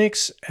under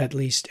Linux, at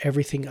least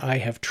everything I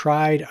have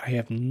tried. I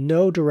have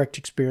no direct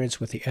experience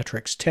with the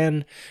Etrex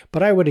 10,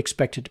 but I would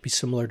expect it to be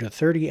similar to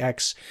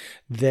 30X.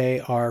 They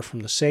are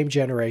from the same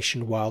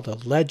generation, while the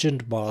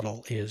Legend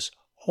model is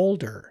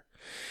older.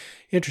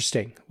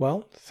 Interesting.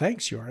 Well,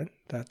 thanks, Joran.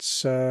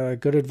 That's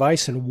good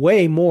advice and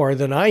way more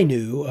than I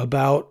knew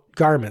about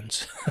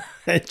Garmin's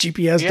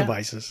GPS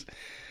devices.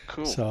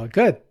 Cool. So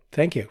good.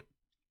 Thank you.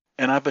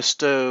 And I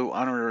bestow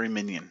honorary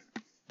minion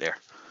there.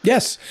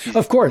 Yes,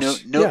 of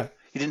course. No, yeah.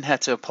 You didn't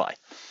have to apply.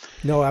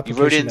 No application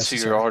You wrote in, necessary.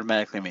 so you're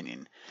automatically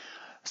minion.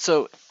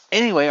 So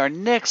anyway, our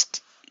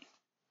next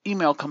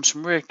email comes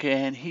from Rick,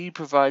 and he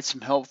provides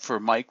some help for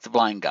Mike the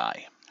Blind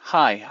Guy.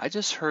 Hi, I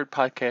just heard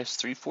podcast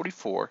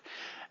 344,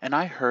 and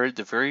I heard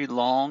the very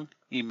long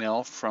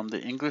email from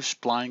the English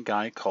blind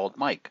guy called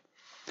Mike.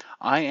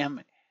 I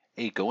am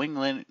a going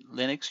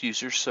Linux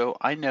user, so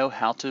I know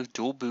how to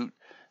dual boot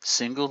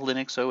single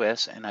Linux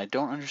OS, and I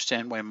don't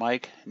understand why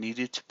Mike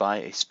needed to buy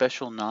a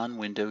special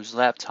non-Windows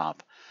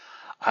laptop.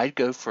 I'd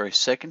go for a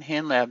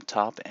second-hand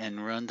laptop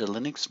and run the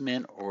Linux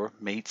Mint or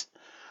Mate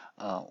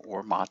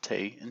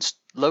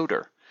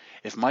loader.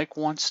 If Mike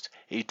wants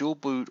a dual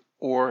boot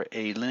or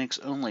a Linux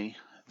only,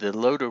 the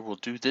loader will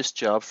do this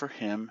job for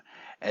him,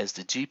 as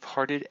the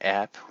Jeep-hearted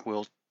app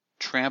will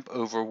tramp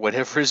over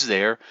whatever is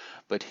there,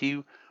 but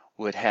he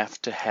would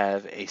have to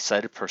have a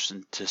sighted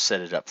person to set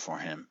it up for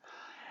him.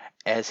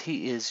 As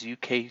he is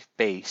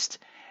UK-based,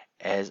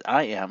 as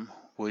I am,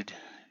 would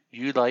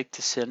you like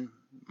to send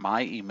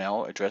my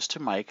email address to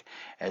Mike,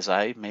 as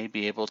I may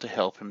be able to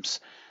help him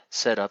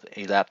set up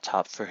a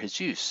laptop for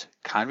his use?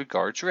 Kind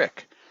regards,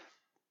 Rick.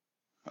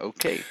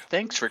 Okay,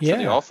 thanks, Rick, for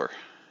the offer.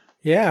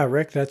 Yeah,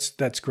 Rick,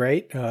 that's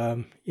great.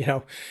 The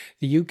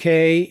UK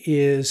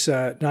is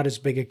not as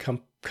big a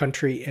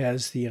country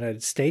as the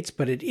United States,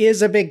 but it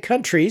is a big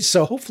country.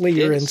 So hopefully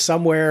you're in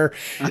somewhere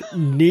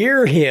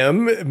near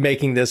him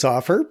making this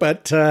offer.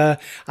 But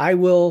I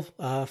will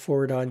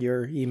forward on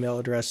your email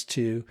address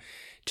to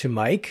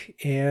Mike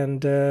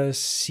and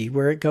see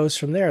where it goes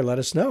from there. Let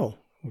us know.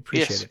 We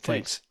appreciate it.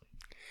 Thanks. Please.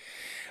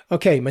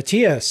 Okay,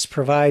 Matthias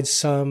provides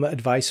some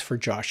advice for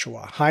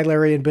Joshua. Hi,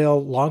 Larry and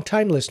Bill,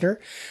 longtime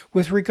listener.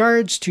 With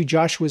regards to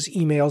Joshua's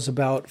emails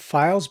about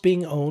files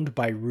being owned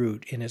by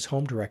root in his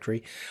home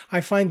directory,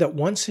 I find that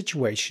one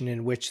situation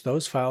in which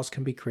those files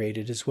can be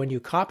created is when you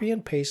copy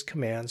and paste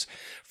commands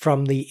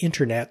from the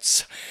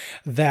internets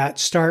that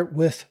start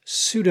with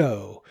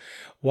sudo.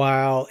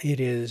 While it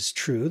is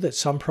true that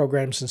some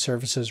programs and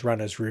services run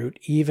as root,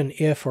 even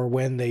if or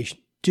when they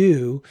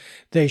do,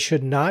 they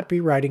should not be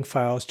writing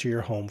files to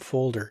your home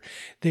folder.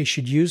 They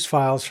should use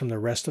files from the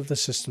rest of the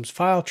system's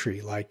file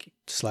tree, like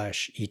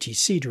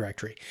 /etc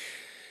directory.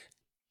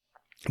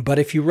 But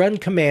if you run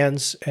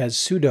commands as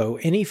sudo,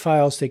 any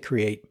files they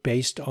create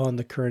based on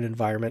the current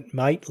environment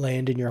might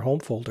land in your home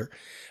folder,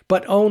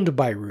 but owned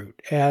by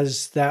root,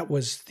 as that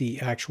was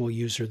the actual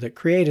user that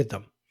created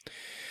them.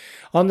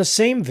 On the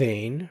same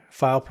vein,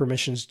 file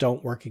permissions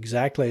don't work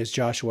exactly as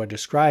Joshua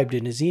described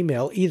in his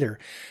email either.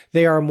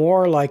 They are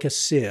more like a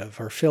sieve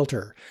or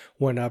filter.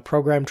 When a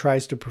program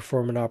tries to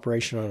perform an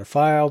operation on a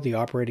file, the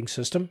operating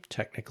system,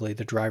 technically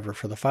the driver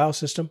for the file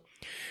system,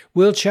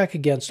 will check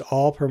against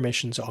all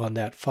permissions on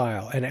that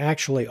file, and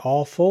actually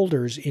all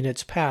folders in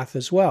its path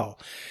as well,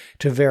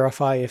 to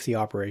verify if the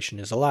operation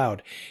is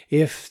allowed.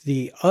 If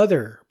the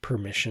other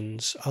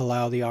permissions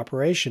allow the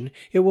operation,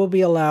 it will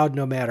be allowed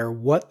no matter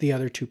what the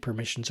other two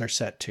permissions are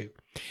set to.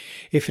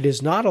 If it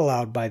is not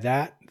allowed by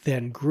that,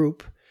 then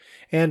group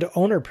and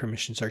owner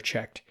permissions are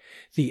checked.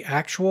 The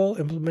actual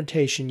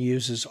implementation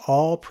uses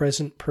all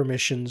present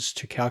permissions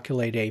to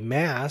calculate a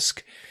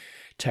mask,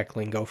 tech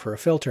lingo for a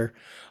filter,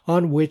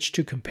 on which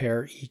to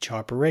compare each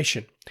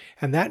operation.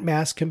 And that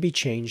mask can be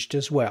changed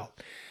as well.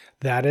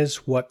 That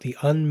is what the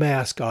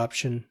unmask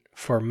option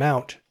for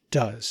mount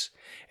does.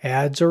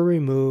 Adds or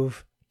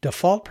remove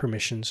default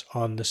permissions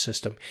on the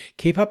system.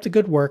 Keep up the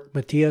good work,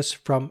 Matthias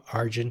from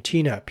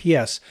Argentina.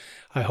 P.S.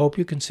 I hope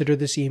you consider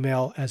this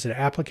email as an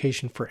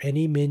application for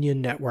any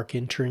Minion Network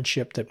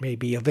internship that may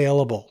be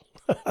available.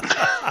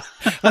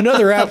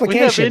 Another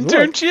application. We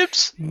have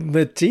internships? Look,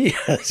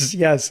 Matthias,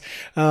 yes.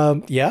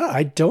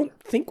 I don't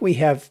think we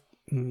have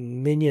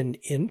Minion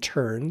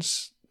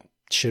interns.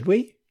 Should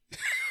we?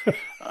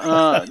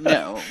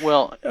 No.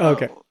 Well,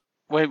 okay.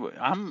 Wait,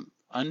 I'm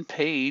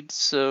unpaid,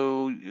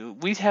 so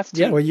we'd have to.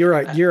 Yeah, well,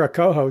 you're a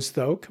co-host,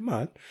 though. Come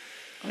on.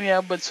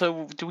 Yeah, but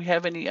so do we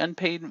have any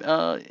unpaid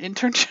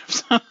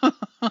internships?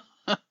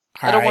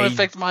 I don't want to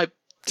affect my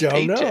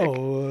paycheck. Don't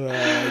know.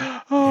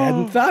 I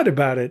hadn't thought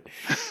about it.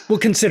 We'll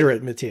consider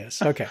it,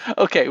 Matthias. Okay.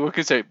 Okay, we'll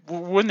consider it.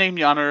 We'll name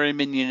you honorary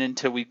minion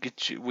until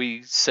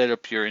we set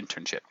up your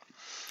internship.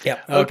 Yeah.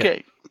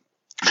 Okay.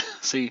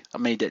 See, I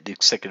made that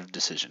executive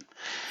decision.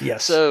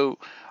 Yes. So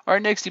our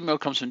next email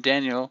comes from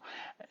Daniel.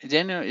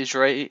 Daniel is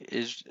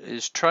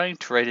trying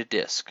to write a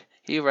disk.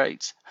 He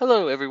writes,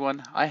 "Hello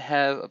everyone. I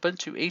have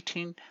Ubuntu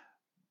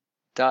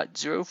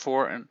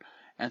 18.04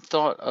 and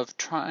thought of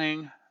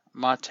trying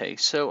Mate.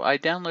 So I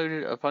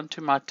downloaded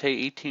Ubuntu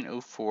Mate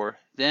 18.04,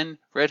 then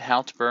read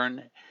how to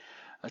burn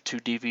to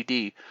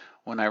DVD.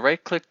 When I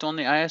right-clicked on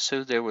the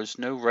ISO, there was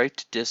no write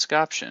to disk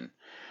option.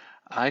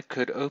 I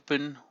could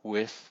open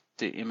with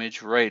the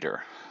image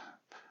writer,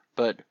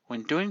 but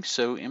when doing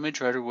so,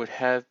 image writer would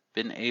have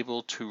been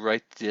able to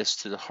write the disk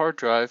to the hard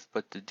drive,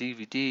 but the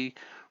DVD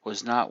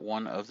was not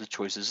one of the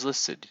choices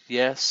listed.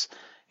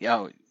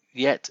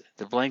 Yet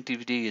the blank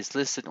DVD is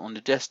listed on the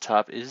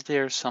desktop. Is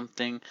there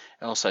something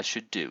else I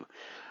should do?"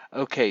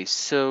 Okay,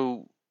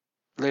 so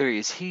Larry,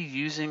 is he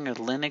using a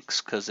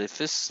Linux? Because if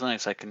this is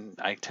Linux, I can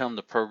tell him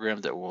the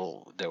program that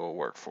will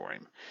work for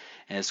him,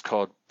 and it's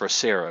called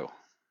Bracero.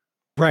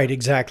 Right,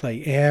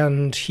 exactly.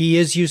 And he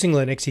is using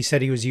Linux. He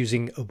said he was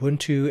using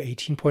Ubuntu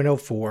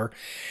 18.04.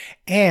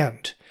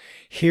 And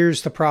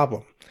here's the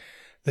problem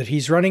that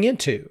he's running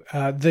into.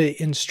 The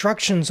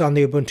instructions on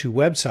the Ubuntu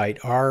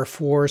website are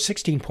for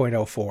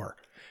 16.04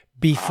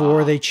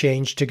 before they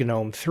changed to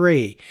GNOME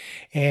 3.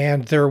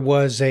 And there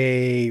was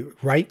a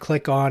right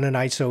click on an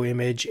ISO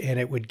image and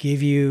it would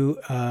give you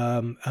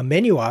a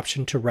menu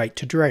option to write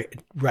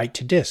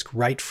to disk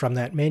right from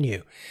that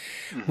menu.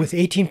 Mm-hmm. With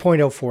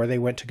 18.04, they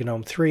went to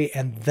GNOME 3,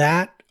 and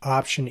that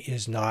option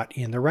is not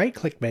in the right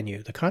click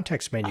menu, the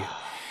context menu.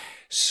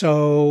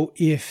 So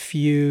if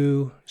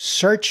you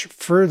search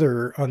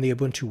further on the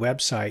Ubuntu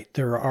website,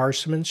 there are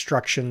some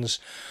instructions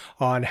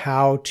on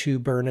how to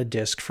burn a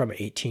disk from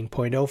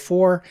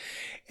 18.04,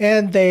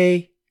 and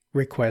they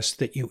request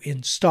that you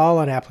install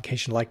an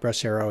application like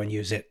Bracero and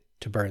use it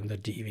to burn the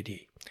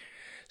DVD.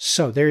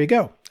 So there you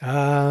go.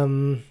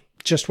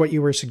 Just what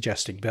you were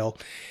suggesting, Bill.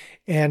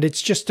 And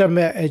it's just a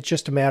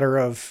matter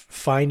of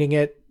finding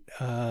it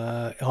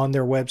on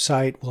their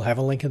website. We'll have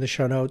a link in the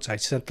show notes. I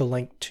sent the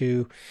link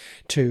to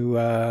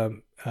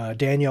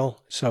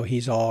Daniel, so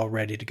he's all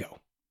ready to go.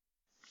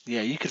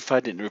 Yeah, you can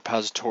find it in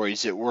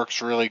repositories. It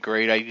works really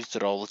great. I use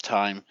it all the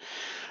time.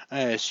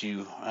 As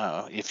you,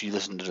 if you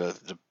listen to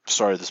the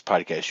start of this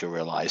podcast, you'll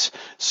realize.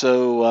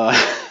 So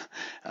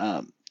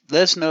let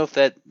us know if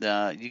that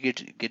you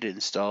get it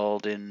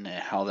installed and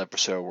how that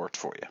Bracero worked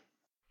for you.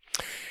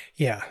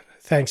 Yeah.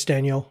 Thanks,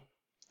 Daniel.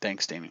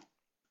 Thanks, Daniel.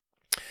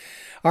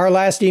 Our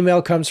last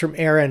email comes from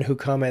Aaron, who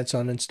comments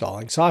on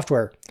installing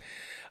software.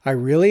 I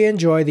really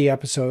enjoy the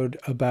episode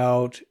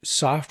about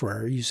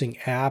software using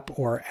app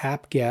or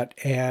apt-get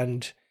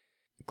and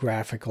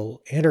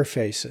graphical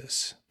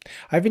interfaces.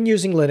 I've been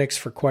using Linux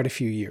for quite a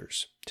few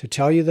years. To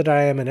tell you that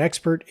I am an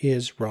expert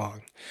is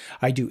wrong.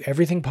 I do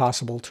everything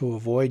possible to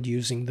avoid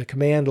using the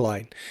command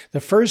line.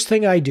 The first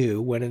thing I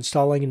do when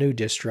installing a new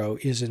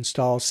distro is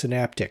install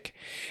Synaptic.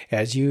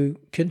 As you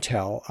can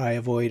tell, I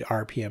avoid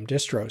RPM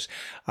distros.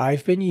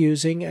 I've been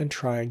using and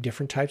trying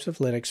different types of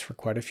Linux for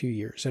quite a few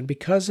years, and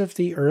because of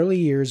the early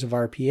years of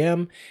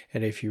RPM,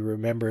 and if you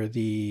remember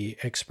the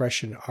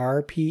expression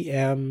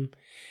RPM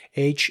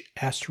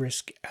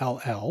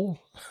H*LL,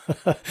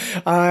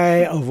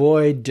 I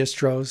avoid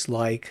distros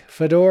like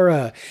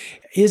Fedora.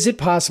 Is it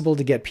possible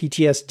to get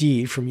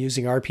PTSD from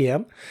using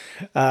RPM?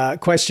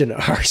 Question,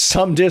 are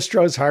some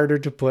distros harder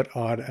to put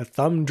on a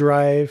thumb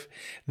drive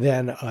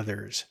than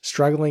others?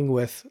 Struggling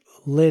with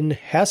Lin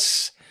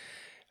Hess,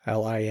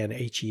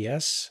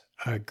 Linhes,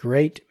 a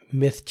great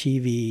Myth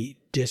TV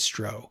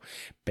distro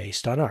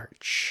based on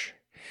Arch.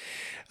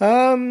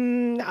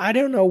 I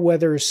don't know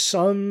whether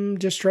some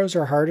distros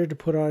are harder to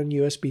put on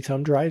USB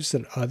thumb drives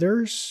than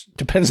others.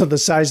 Depends on the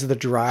size of the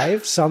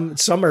drive. Some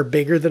are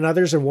bigger than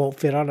others and won't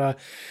fit on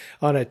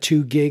a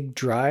 2 gig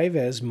drive,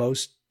 as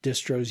most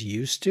distros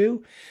used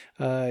to.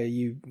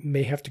 You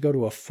may have to go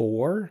to a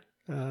 4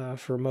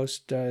 for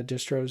most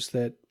distros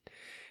that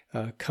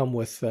come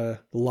with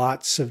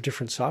lots of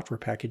different software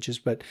packages,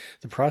 but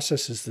the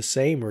process is the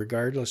same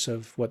regardless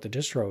of what the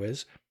distro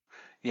is.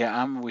 Yeah,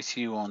 I'm with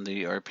you on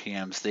the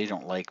RPMs. They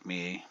don't like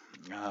me.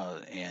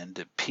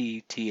 And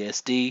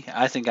PTSD.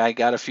 I think I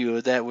got a few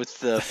of that with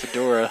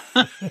Fedora.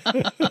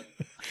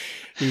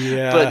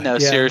 Yeah. But no,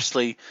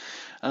 seriously.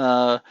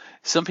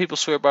 Some people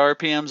swear by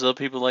RPMs. Other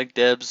people like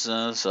Debs.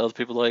 Other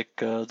people like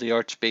the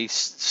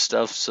Arch-based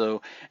stuff.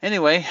 So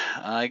anyway,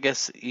 I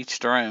guess each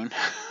their own.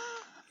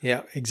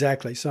 Yeah,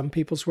 exactly. Some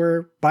people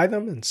swear by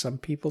them and some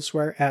people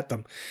swear at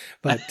them.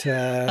 But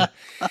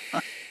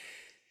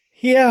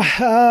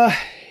yeah,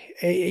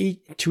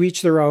 to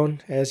each their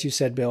own, as you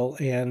said, Bill.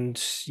 And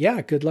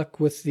yeah, good luck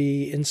with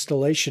the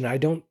installation. I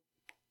don't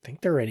think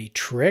there are any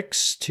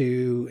tricks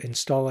to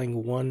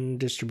installing one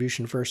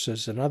distribution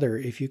versus another.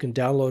 If you can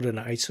download an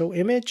ISO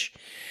image,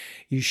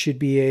 you should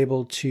be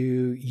able to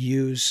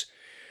use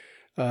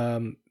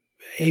a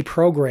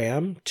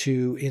program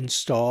to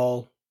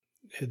install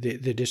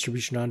the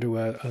distribution onto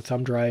a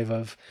thumb drive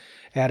of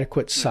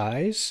adequate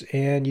size.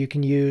 And you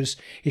can use,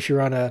 if you're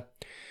on a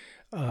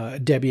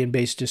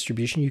Debian-based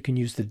distribution, you can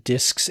use the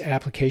Disks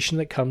application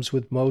that comes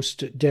with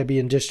most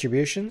Debian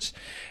distributions.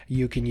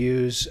 You can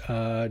use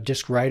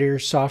disk writer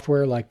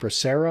software like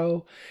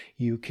Bracero.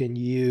 You can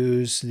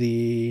use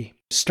the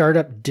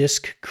Startup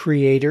Disk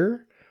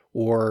Creator,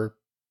 or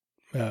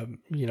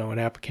an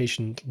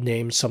application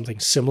named something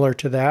similar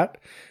to that,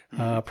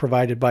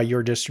 provided by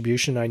your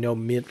distribution. I know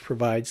Mint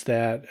provides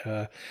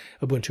that.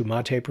 Ubuntu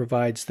Mate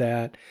provides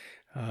that.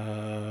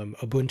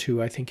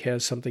 Ubuntu, I think,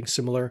 has something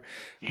similar.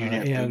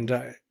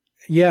 Unet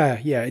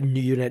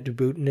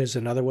Debooten is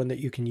another one that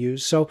you can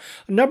use. So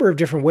a number of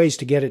different ways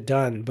to get it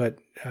done. But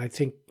I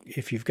think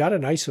if you've got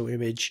an ISO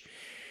image,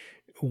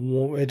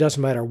 it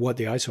doesn't matter what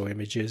the ISO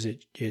image is.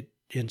 It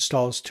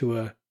installs to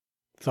a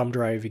thumb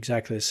drive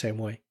exactly the same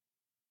way.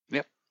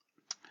 Yep.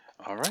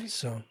 All right.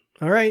 So,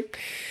 all right.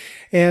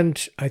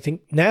 And I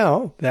think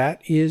now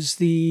that is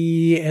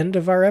the end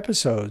of our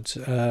episodes,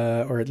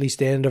 or at least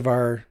the end of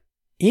our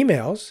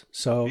emails.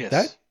 So yes.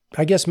 That,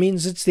 I guess,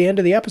 means it's the end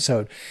of the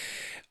episode.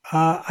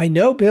 I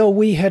know, Bill,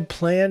 we had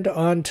planned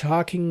on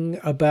talking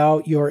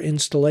about your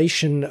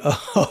installation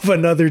of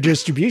another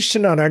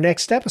distribution on our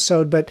next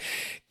episode, but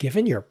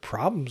given your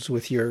problems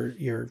with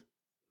your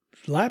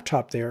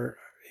laptop there,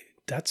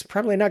 that's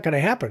probably not going to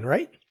happen,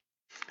 right?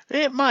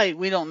 It might.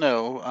 We don't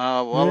know.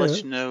 I'll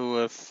let you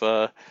know if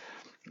I've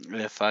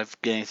got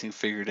anything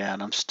figured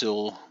out. I'm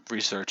still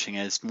researching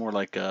it. It's more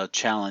like a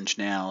challenge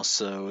now,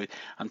 so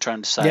I'm trying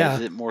to decide,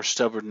 is it more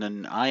stubborn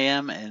than I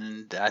am?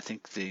 And I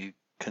think the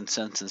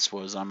consensus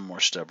was I'm more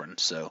stubborn.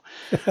 So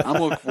I'm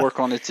going to work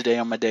on it today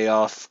on my day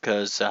off,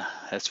 because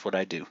that's what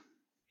I do.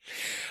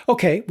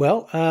 Okay,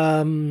 well,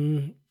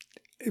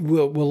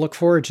 we'll look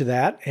forward to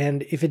that.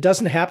 And if it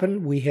doesn't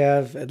happen, we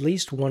have at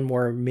least one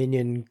more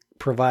Minion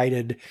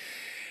provided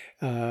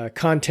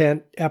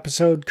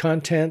episode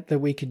content that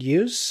we could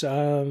use.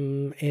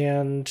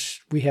 And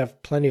we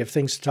have plenty of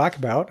things to talk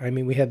about. I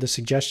mean, we had the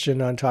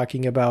suggestion on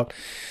talking about,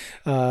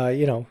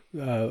 Mate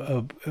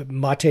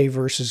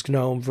versus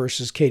GNOME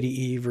versus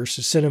KDE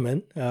versus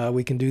Cinnamon.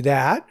 We can do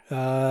that.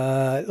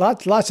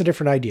 Lots of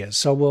different ideas.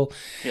 So we'll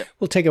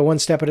take it one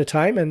step at a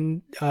time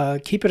and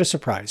keep it a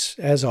surprise,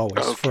 as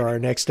always, for our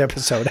next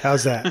episode.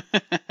 How's that?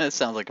 That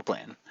sounds like a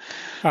plan.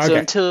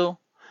 Okay. So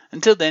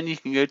until then, you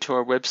can go to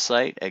our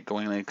website at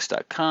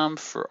goinglinux.com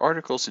for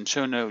articles and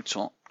show notes,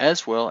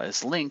 as well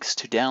as links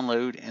to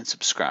download and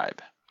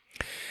subscribe.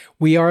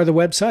 We are the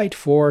website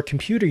for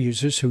computer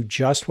users who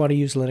just want to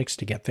use Linux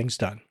to get things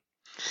done.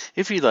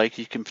 If you like,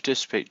 you can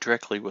participate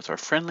directly with our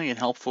friendly and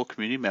helpful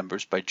community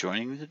members by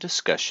joining the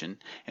discussion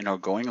in our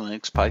Going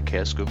Linux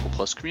Podcast Google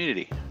Plus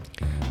community.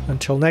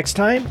 Until next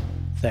time,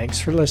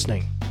 thanks for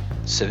listening.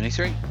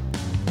 73.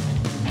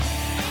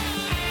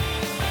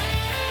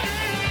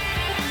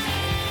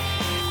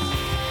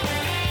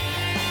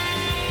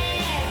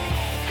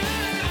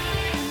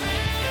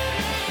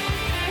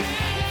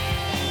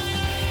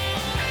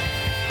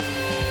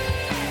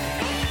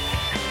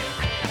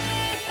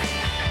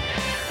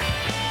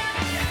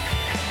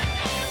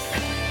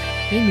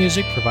 Theme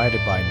music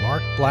provided by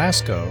Mark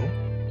Blasco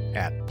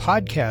at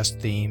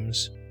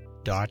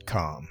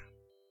podcastthemes.com.